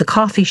at the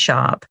coffee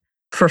shop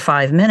for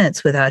 5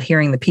 minutes without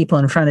hearing the people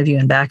in front of you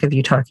and back of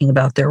you talking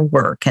about their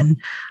work, and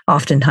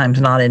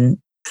oftentimes not in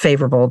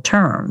favorable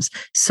terms.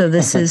 So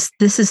this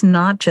is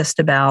not just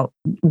about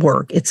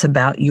work, it's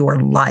about your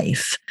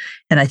life.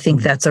 And I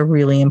think that's a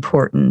really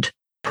important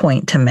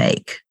point to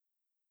make.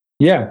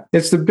 Yeah,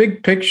 it's the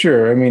big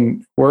picture. I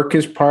mean, work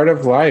is part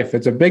of life.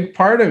 It's a big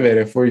part of it.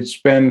 If we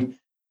spend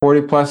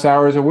 40 plus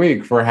hours a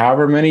week for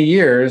however many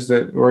years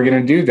that we're going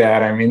to do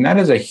that, I mean, that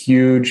is a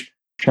huge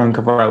chunk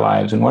of our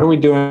lives. And what are we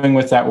doing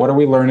with that? What are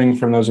we learning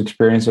from those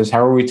experiences?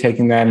 How are we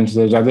taking that into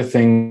those other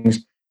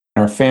things,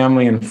 our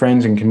family and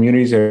friends and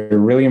communities that are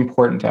really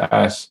important to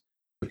us?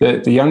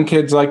 The young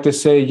kids like to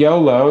say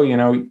YOLO,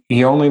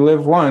 you only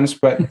live once,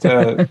 but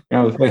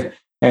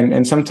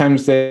and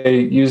sometimes they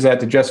use that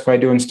to justify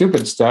doing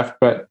stupid stuff.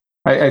 But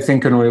I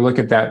think when we look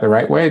at that the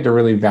right way, to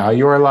really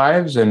value our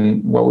lives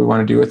and what we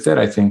want to do with it,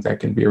 I think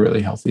that can be a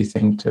really healthy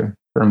thing to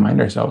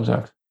remind ourselves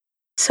of.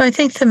 So I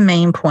think the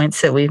main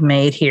points that we've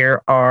made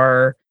here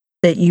are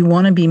that you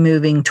want to be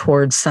moving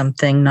towards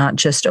something, not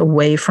just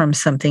away from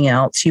something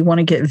else. You want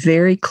to get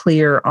very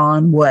clear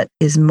on what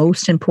is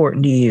most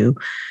important to you.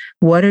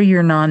 What are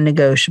your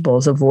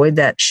non-negotiables? Avoid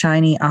that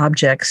shiny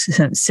object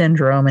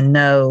syndrome and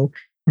know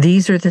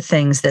these are the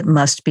things that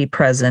must be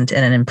present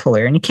in an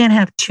employer. And you can't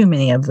have too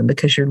many of them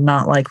because you're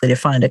not likely to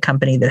find a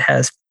company that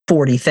has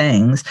 40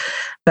 things.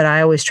 But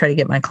I always try to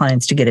get my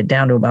clients to get it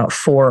down to about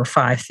 4 or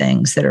 5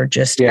 things that are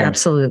just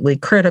absolutely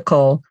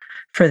critical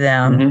for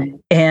them,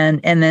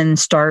 and then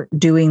start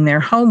doing their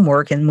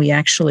homework. And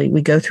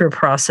we go through a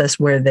process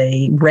where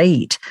they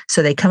rate.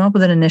 So they come up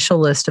with an initial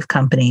list of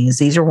companies.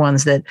 These are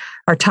ones that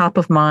are top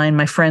of mind.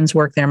 My friends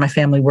work there. My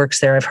family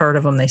works there. I've heard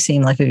of them. They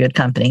seem like a good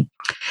company.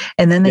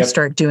 And then they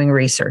start doing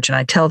research. And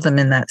I tell them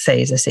in that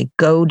phase, I say,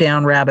 go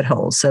down rabbit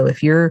holes. So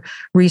if you're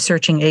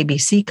researching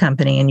ABC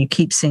company and you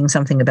keep seeing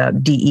something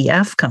about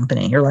DEF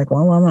company, you're like,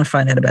 well, I want to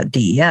find out about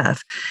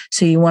DEF.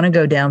 So you want to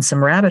go down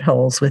some rabbit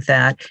holes with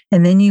that.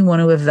 And then you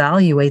want to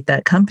evaluate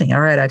that company.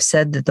 All right, I've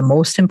said that the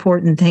most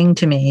important thing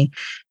to me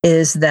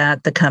is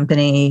that the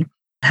company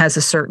has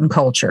a certain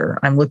culture.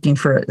 I'm looking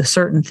for a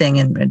certain thing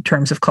in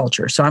terms of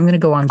culture. So I'm going to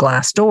go on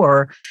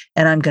Glassdoor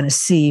and I'm going to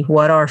see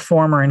what our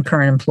former and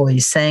current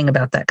employees saying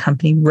about that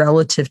company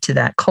relative to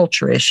that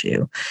culture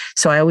issue.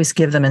 So I always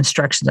give them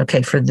instructions.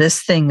 Okay, for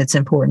this thing that's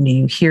important to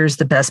you, here's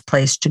the best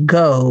place to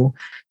go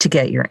to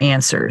get your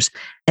answers.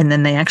 And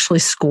then they actually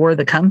score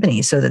the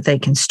company so that they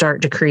can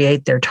start to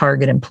create their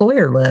target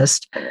employer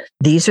list.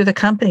 These are the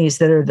companies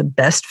that are the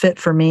best fit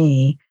for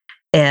me.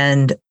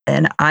 And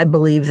I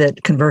believe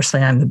that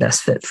conversely, I'm the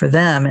best fit for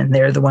them. And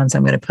they're the ones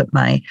I'm going to put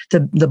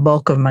the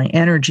bulk of my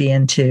energy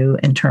into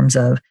in terms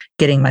of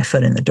getting my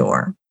foot in the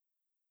door.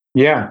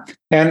 Yeah.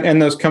 And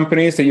those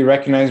companies that you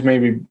recognize may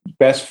be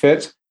best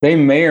fits, they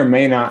may or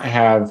may not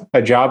have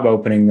a job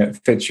opening that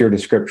fits your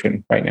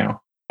description right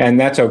now. And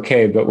that's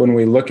okay. But when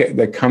we look at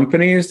the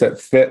companies that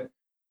fit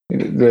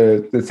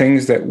the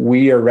things that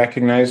we are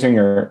recognizing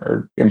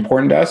are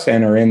important to us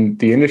and are in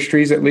the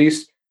industries at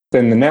least,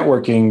 then the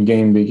networking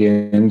game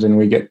begins and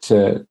we get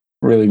to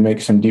really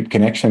make some deep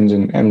connections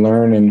and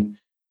learn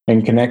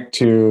and connect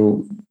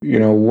to,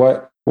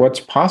 what's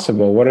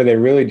possible, what are they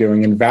really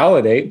doing, and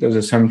validate those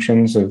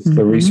assumptions of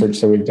the research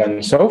that we've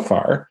done so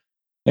far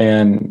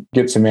and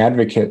get some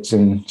advocates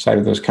inside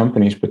of those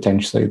companies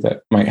potentially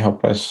that might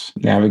help us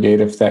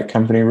navigate if that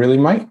company really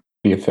might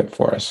be a fit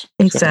for us.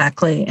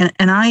 Exactly.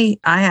 And I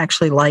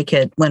actually like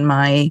it when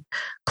my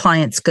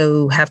clients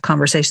go have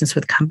conversations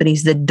with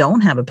companies that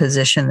don't have a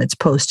position that's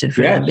posted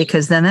for them,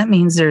 because then that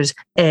means there's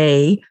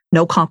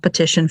no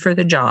competition for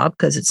the job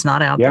because it's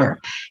not out there.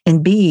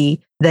 And B,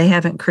 they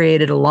haven't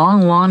created a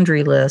long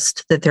laundry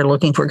list that they're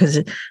looking for.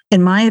 Because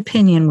in my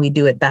opinion, we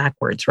do it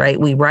backwards, right?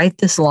 We write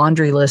this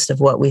laundry list of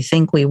what we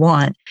think we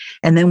want,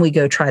 and then we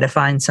go try to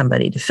find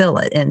somebody to fill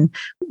it. And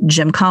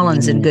Jim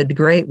Collins in Good to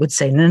Great would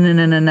say,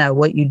 no.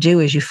 What you do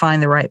is you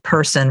find the right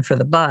person for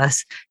the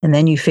bus, and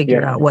then you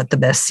figure out what the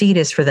best seat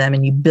is for them,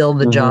 and you build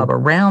the job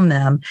around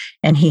them.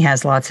 And he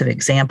has lots of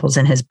examples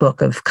in his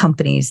book of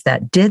companies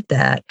that did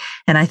that.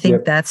 And I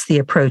think that's the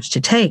approach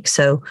to take.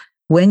 So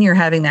when you're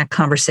having that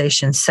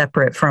conversation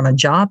separate from a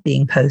job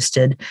being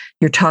posted,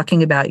 you're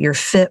talking about your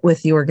fit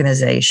with the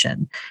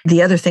organization.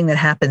 The other thing that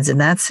happens in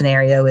that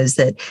scenario is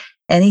that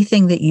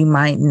anything that you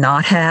might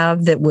not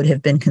have that would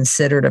have been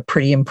considered a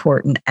pretty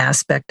important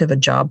aspect of a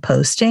job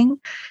posting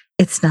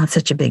it's not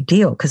such a big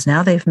deal because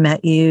now they've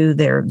met you.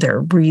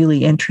 They're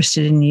really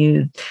interested in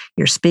you.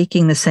 You're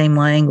speaking the same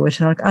language.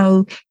 They're like,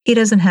 oh, he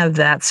doesn't have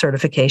that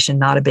certification.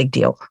 Not a big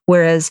deal.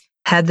 Whereas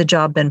had the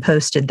job been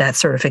posted, that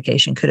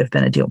certification could have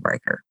been a deal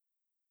breaker.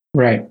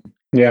 Right.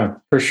 Yeah,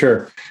 for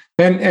sure.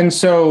 And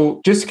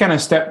so just to kind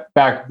of step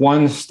back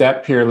one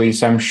step here,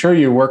 Lisa, I'm sure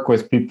you work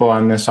with people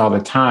on this all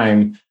the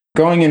time,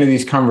 going into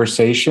these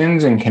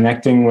conversations and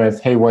connecting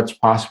with, hey, what's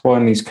possible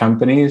in these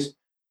companies.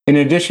 In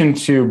addition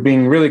to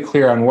being really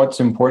clear on what's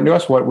important to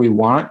us, what we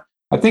want,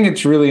 I think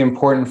it's really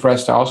important for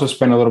us to also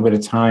spend a little bit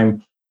of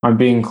time on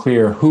being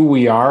clear who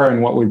we are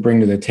and what we bring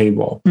to the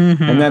table.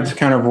 Mm-hmm. And that's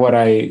kind of what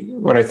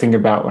I think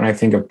about when I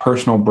think of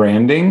personal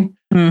branding,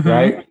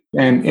 right?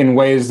 And in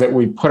ways that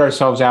we put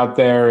ourselves out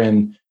there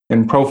in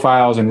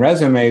profiles and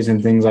resumes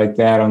and things like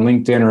that on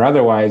LinkedIn or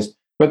otherwise,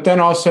 but then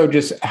also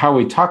just how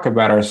we talk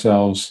about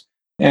ourselves.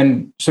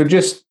 And so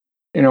just,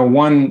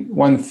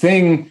 one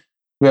thing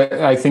that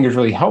I think is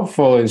really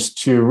helpful is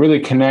to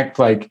really connect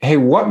like, hey,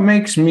 what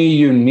makes me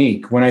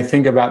unique when I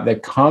think about the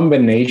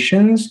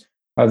combinations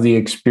of the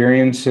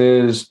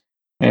experiences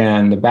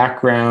and the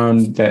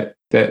background that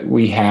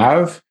we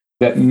have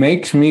that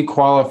makes me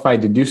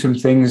qualified to do some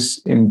things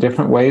in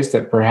different ways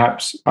that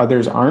perhaps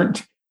others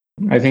aren't,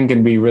 I think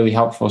can be really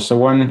helpful. So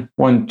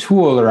one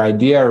tool or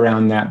idea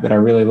around that I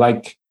really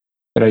like,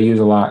 that I use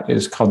a lot,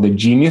 is called the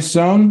Genius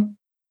Zone.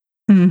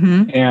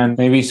 Mm-hmm. And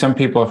maybe some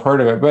people have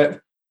heard of it,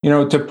 but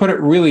to put it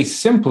really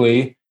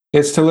simply,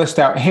 it's to list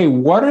out, hey,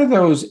 what are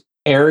those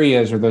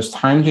areas or those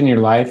times in your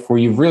life where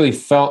you've really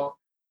felt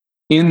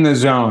in the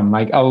zone,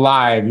 like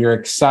alive, you're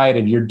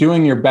excited, you're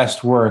doing your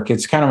best work.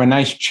 It's kind of a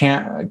nice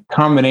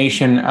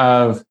combination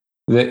of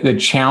the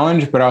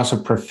challenge, but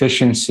also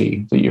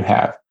proficiency that you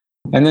have.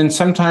 And then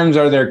sometimes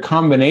are there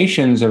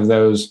combinations of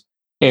those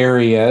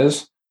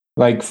areas?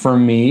 Like for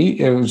me,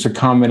 it was a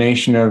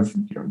combination of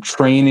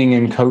training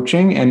and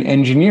coaching and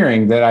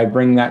engineering that I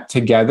bring that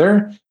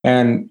together.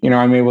 And,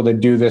 I'm able to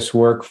do this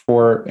work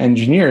for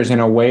engineers in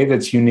a way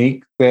that's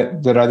unique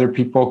that other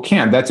people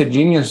can't. That's a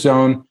genius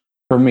zone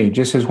for me,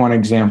 just as one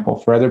example.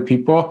 For other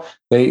people,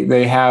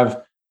 they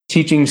have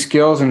teaching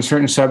skills in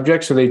certain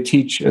subjects, so they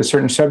teach a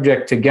certain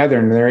subject together,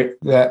 and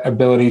that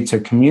ability to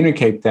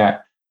communicate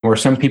that. Or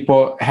some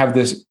people have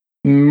this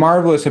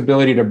marvelous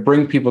ability to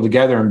bring people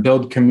together and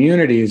build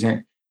communities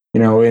and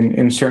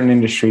in certain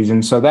industries.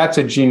 And so that's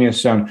a genius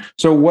zone.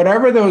 So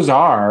whatever those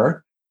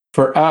are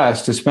for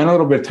us, to spend a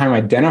little bit of time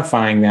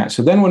identifying that.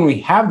 So then when we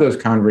have those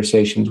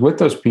conversations with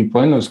those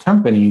people in those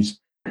companies,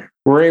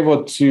 we're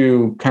able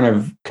to kind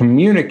of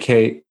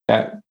communicate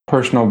that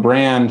personal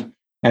brand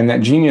and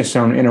that genius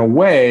zone in a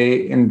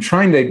way, and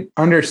trying to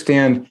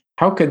understand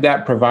how could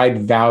that provide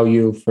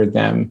value for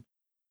them?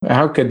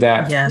 How could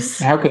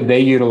they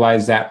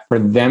utilize that for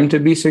them to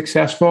be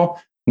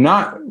successful?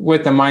 Not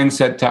with the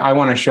mindset to, I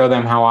want to show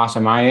them how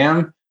awesome I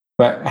am,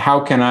 but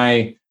how can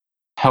I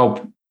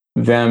help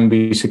them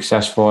be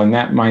successful? And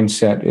that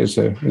mindset is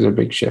a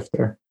big shift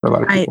there for a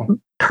lot of people.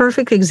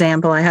 Perfect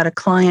example. I had a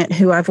client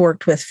who I've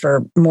worked with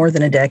for more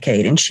than a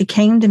decade, and she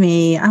came to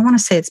me, I want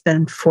to say it's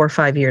been 4 or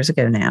 5 years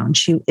ago now. And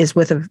she was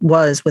with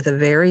a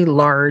very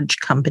large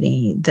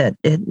company that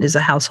is a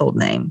household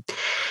name.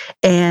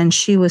 And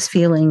she was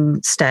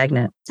feeling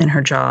stagnant in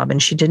her job,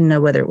 and she didn't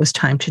know whether it was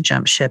time to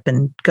jump ship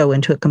and go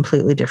into a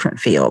completely different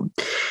field.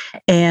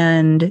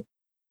 And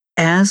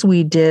as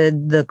we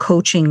did the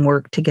coaching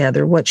work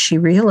together, what she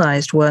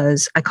realized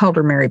was, I called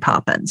her Mary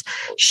Poppins.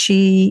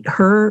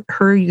 Her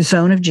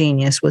zone of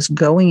genius was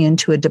going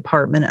into a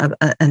department of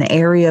an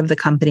area of the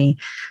company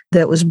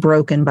that was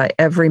broken by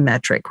every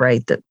metric,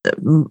 right?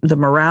 The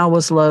morale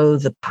was low,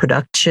 the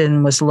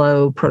production was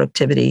low,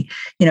 productivity,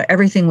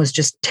 everything was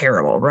just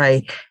terrible,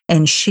 right?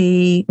 And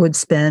she would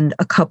spend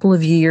a couple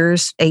of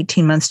years,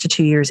 18 months to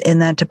 2 years in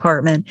that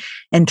department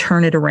and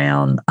turn it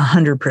around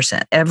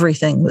 100%.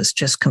 Everything was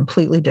just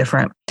completely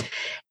different.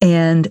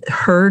 And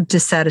her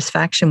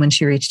dissatisfaction when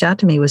she reached out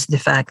to me was the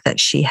fact that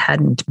she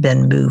hadn't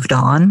been moved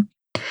on.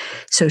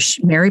 So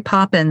Mary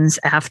Poppins,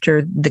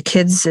 after the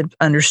kids have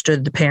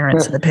understood the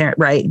parents and the parent,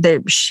 right?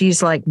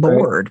 She's like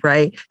bored,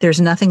 right?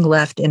 There's nothing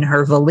left in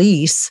her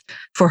valise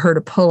for her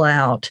to pull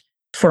out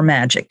for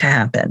magic to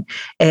happen.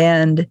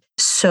 And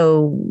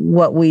so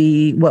what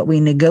we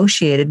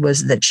negotiated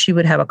was that she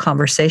would have a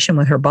conversation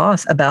with her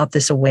boss about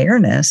this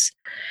awareness.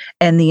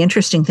 And the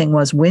interesting thing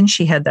was, when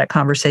she had that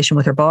conversation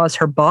with her boss,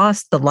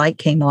 the light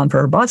came on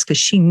for her boss because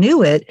she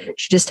knew it.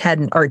 She just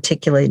hadn't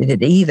articulated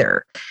it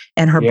either.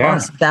 And her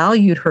boss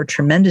valued her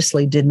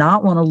tremendously, did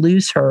not want to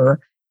lose her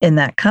in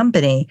that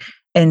company.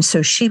 And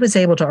so she was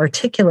able to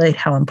articulate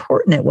how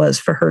important it was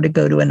for her to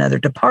go to another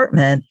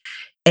department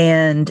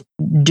and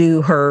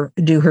do her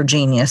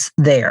genius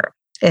there.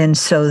 And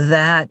so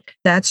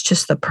that's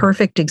just the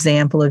perfect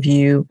example of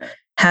you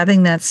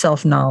having that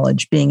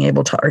self-knowledge, being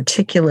able to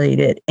articulate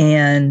it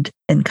and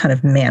kind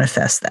of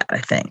manifest that, I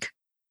think.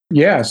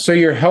 Yeah. So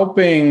you're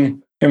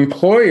helping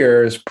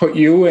employers put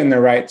you in the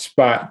right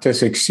spot to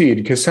succeed.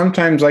 Because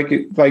sometimes,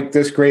 like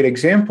this great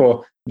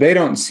example, they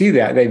don't see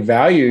that. They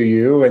value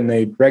you and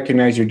they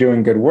recognize you're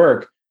doing good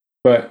work.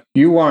 but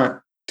you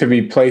want to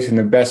be placed in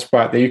the best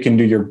spot that you can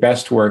do your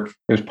best work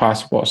as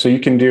possible. So you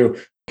can do,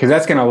 because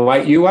that's going to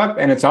light you up,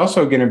 and it's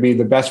also going to be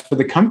the best for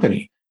the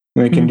company.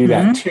 And we can do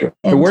that too.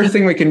 The worst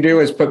thing we can do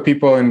is put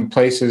people in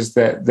places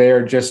that they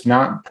are just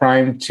not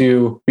primed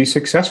to be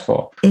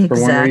successul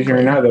for one reason or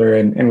another.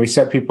 And we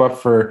set people up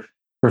for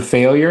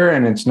failure,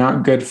 and it's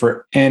not good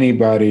for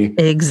anybody.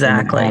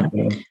 Exactly.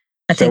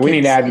 So we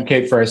need to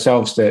advocate for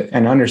ourselves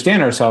and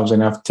understand ourselves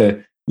enough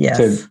to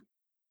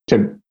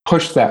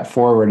push that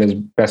forward as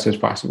best as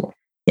possible.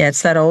 Yeah,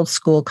 it's that old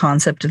school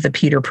concept of the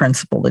Peter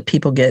principle, that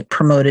people get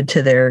promoted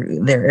to their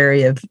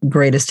area of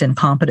greatest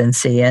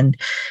incompetency. And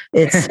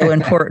it's so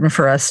important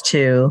for us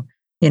to,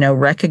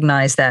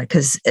 recognize that,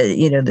 because,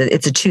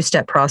 it's a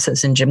two-step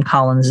process in Jim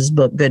Collins's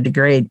book, Good to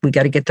Great. We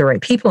got to get the right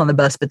people on the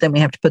bus, but then we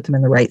have to put them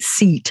in the right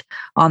seat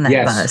on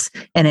that bus.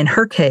 And in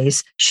her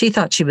case, she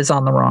thought she was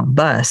on the wrong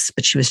bus,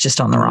 but she was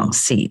just on the wrong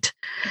seat.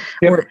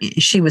 Yep. Or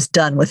she was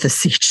done with the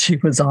seat she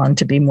was on,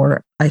 to be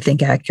more, I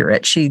think,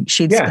 accurate. She'd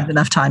spent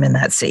enough time in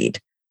that seat.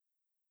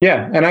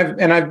 Yeah.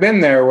 And I've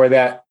been there where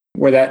that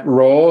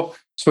role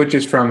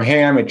switches from,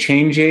 hey, I'm a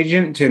change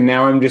agent, to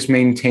now I'm just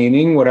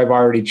maintaining what I've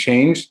already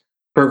changed.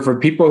 For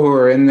people who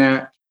are in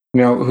that,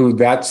 who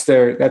that's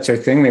their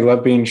thing. They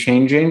love being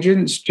change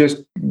agents,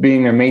 just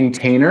being a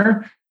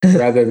maintainer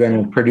rather than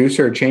a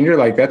producer or changer.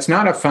 Like, that's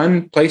not a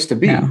fun place to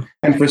be. No.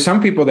 And for some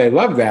people, they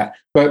love that.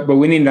 But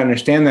we need to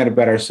understand that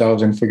about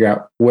ourselves and figure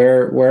out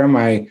where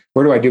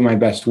do I do my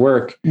best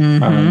work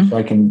so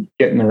I can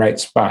get in the right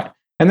spot.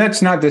 And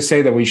that's not to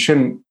say that we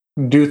shouldn't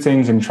do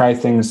things and try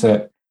things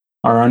that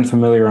are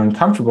unfamiliar or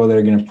uncomfortable, that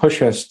are going to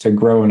push us to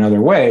grow in other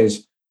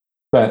ways.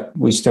 But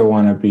we still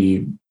want to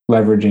be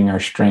leveraging our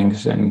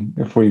strengths. And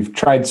if we've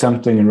tried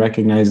something and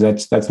recognize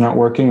that's not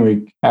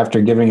working,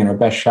 after giving it our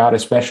best shot,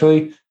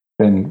 especially,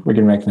 then we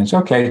can recognize,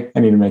 okay,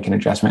 I need to make an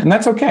adjustment. And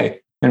that's okay.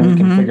 And we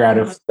can figure out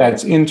if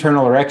that's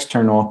internal or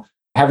external.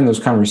 Having those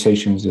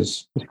conversations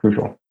is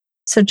crucial.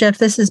 So, Jeff,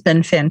 this has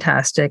been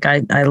fantastic.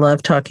 I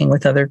love talking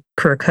with other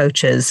career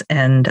coaches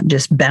and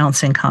just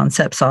bouncing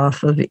concepts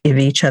off of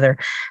each other.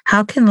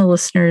 How can the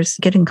listeners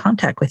get in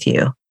contact with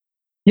you?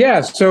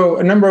 Yeah, so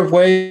a number of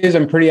ways.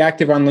 I'm pretty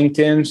active on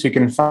LinkedIn, so you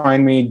can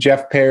find me,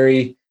 Jeff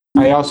Perry.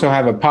 I also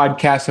have a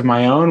podcast of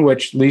my own,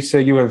 which,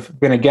 Lisa, you have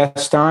been a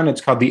guest on. It's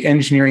called the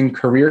Engineering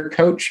Career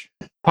Coach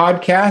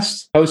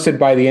Podcast, hosted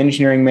by the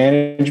Engineering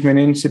Management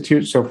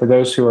Institute. So for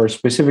those who are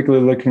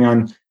specifically looking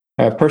on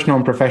personal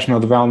and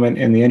professional development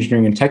in the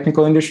engineering and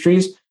technical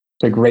industries, it's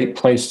a great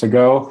place to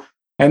go.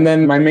 And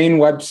then my main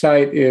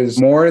website is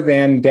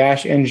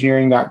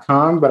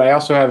morethan-engineering.com, but I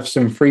also have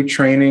some free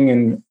training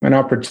and an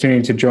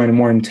opportunity to join a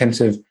more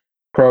intensive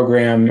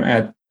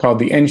program called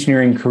the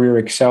Engineering Career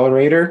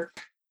Accelerator.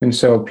 And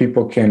so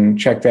people can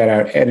check that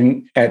out at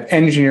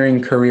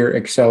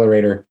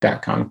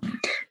engineeringcareeraccelerator.com.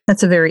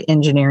 That's a very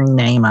engineering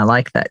name. I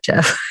like that,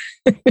 Jeff.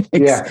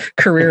 Yeah.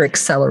 Career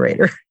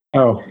Accelerator.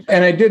 Oh,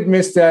 and I did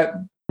miss that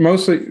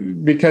mostly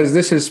because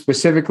this is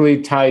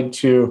specifically tied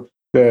to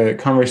the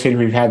conversation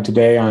we've had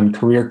today on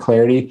career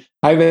clarity.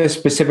 I have a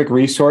specific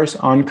resource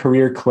on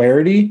career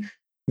clarity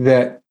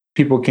that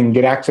people can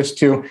get access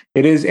to.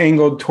 It is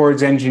angled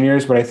towards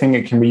engineers, but I think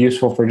it can be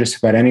useful for just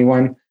about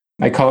anyone.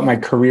 I call it my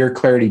career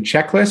clarity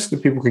checklist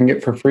that people can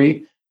get for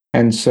free.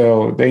 And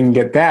so they can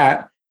get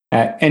that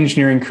at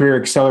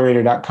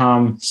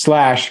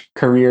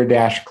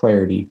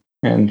engineeringcareeraccelerator.com/career-clarity.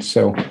 And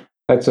so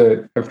that's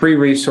a free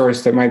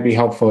resource that might be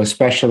helpful,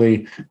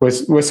 especially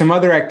with some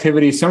other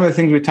activities, some of the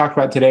things we talked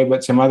about today,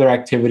 but some other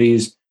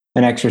activities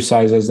and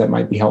exercises that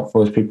might be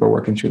helpful as people are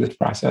working through this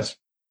process.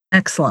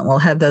 Excellent. We'll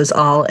have those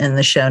all in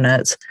the show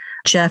notes.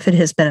 Jeff, it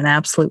has been an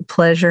absolute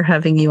pleasure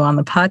having you on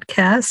the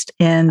podcast,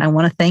 and I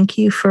want to thank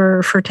you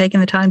for taking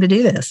the time to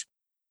do this.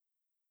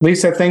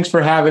 Lisa, thanks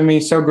for having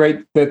me. So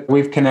great that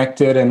we've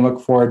connected, and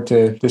look forward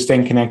to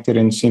staying connected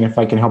and seeing if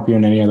I can help you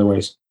in any other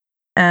ways.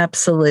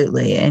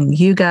 Absolutely. And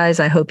you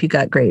guys, I hope you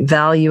got great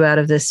value out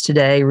of this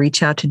today.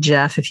 Reach out to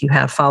Jeff if you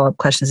have follow-up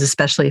questions,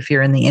 especially if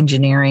you're in the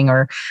engineering,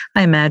 or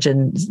I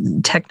imagine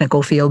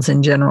technical fields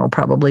in general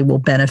probably will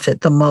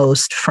benefit the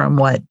most from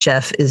what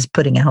Jeff is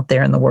putting out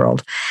there in the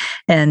world.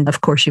 And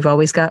of course, you've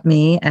always got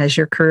me as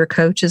your career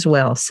coach as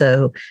well.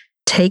 So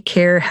take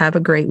care, have a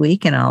great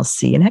week, and I'll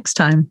see you next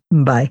time.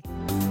 Bye.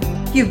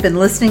 You've been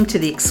listening to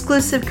The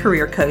Exclusive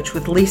Career Coach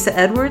with Lisa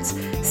Edwards,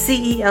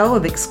 CEO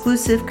of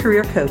Exclusive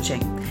Career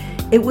Coaching.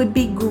 It would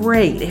be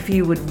great if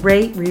you would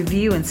rate,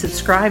 review, and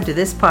subscribe to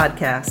this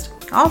podcast.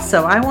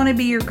 Also, I want to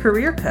be your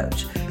career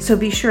coach, so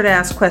be sure to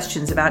ask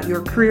questions about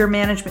your career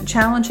management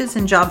challenges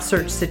and job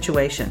search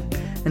situation.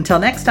 Until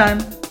next time.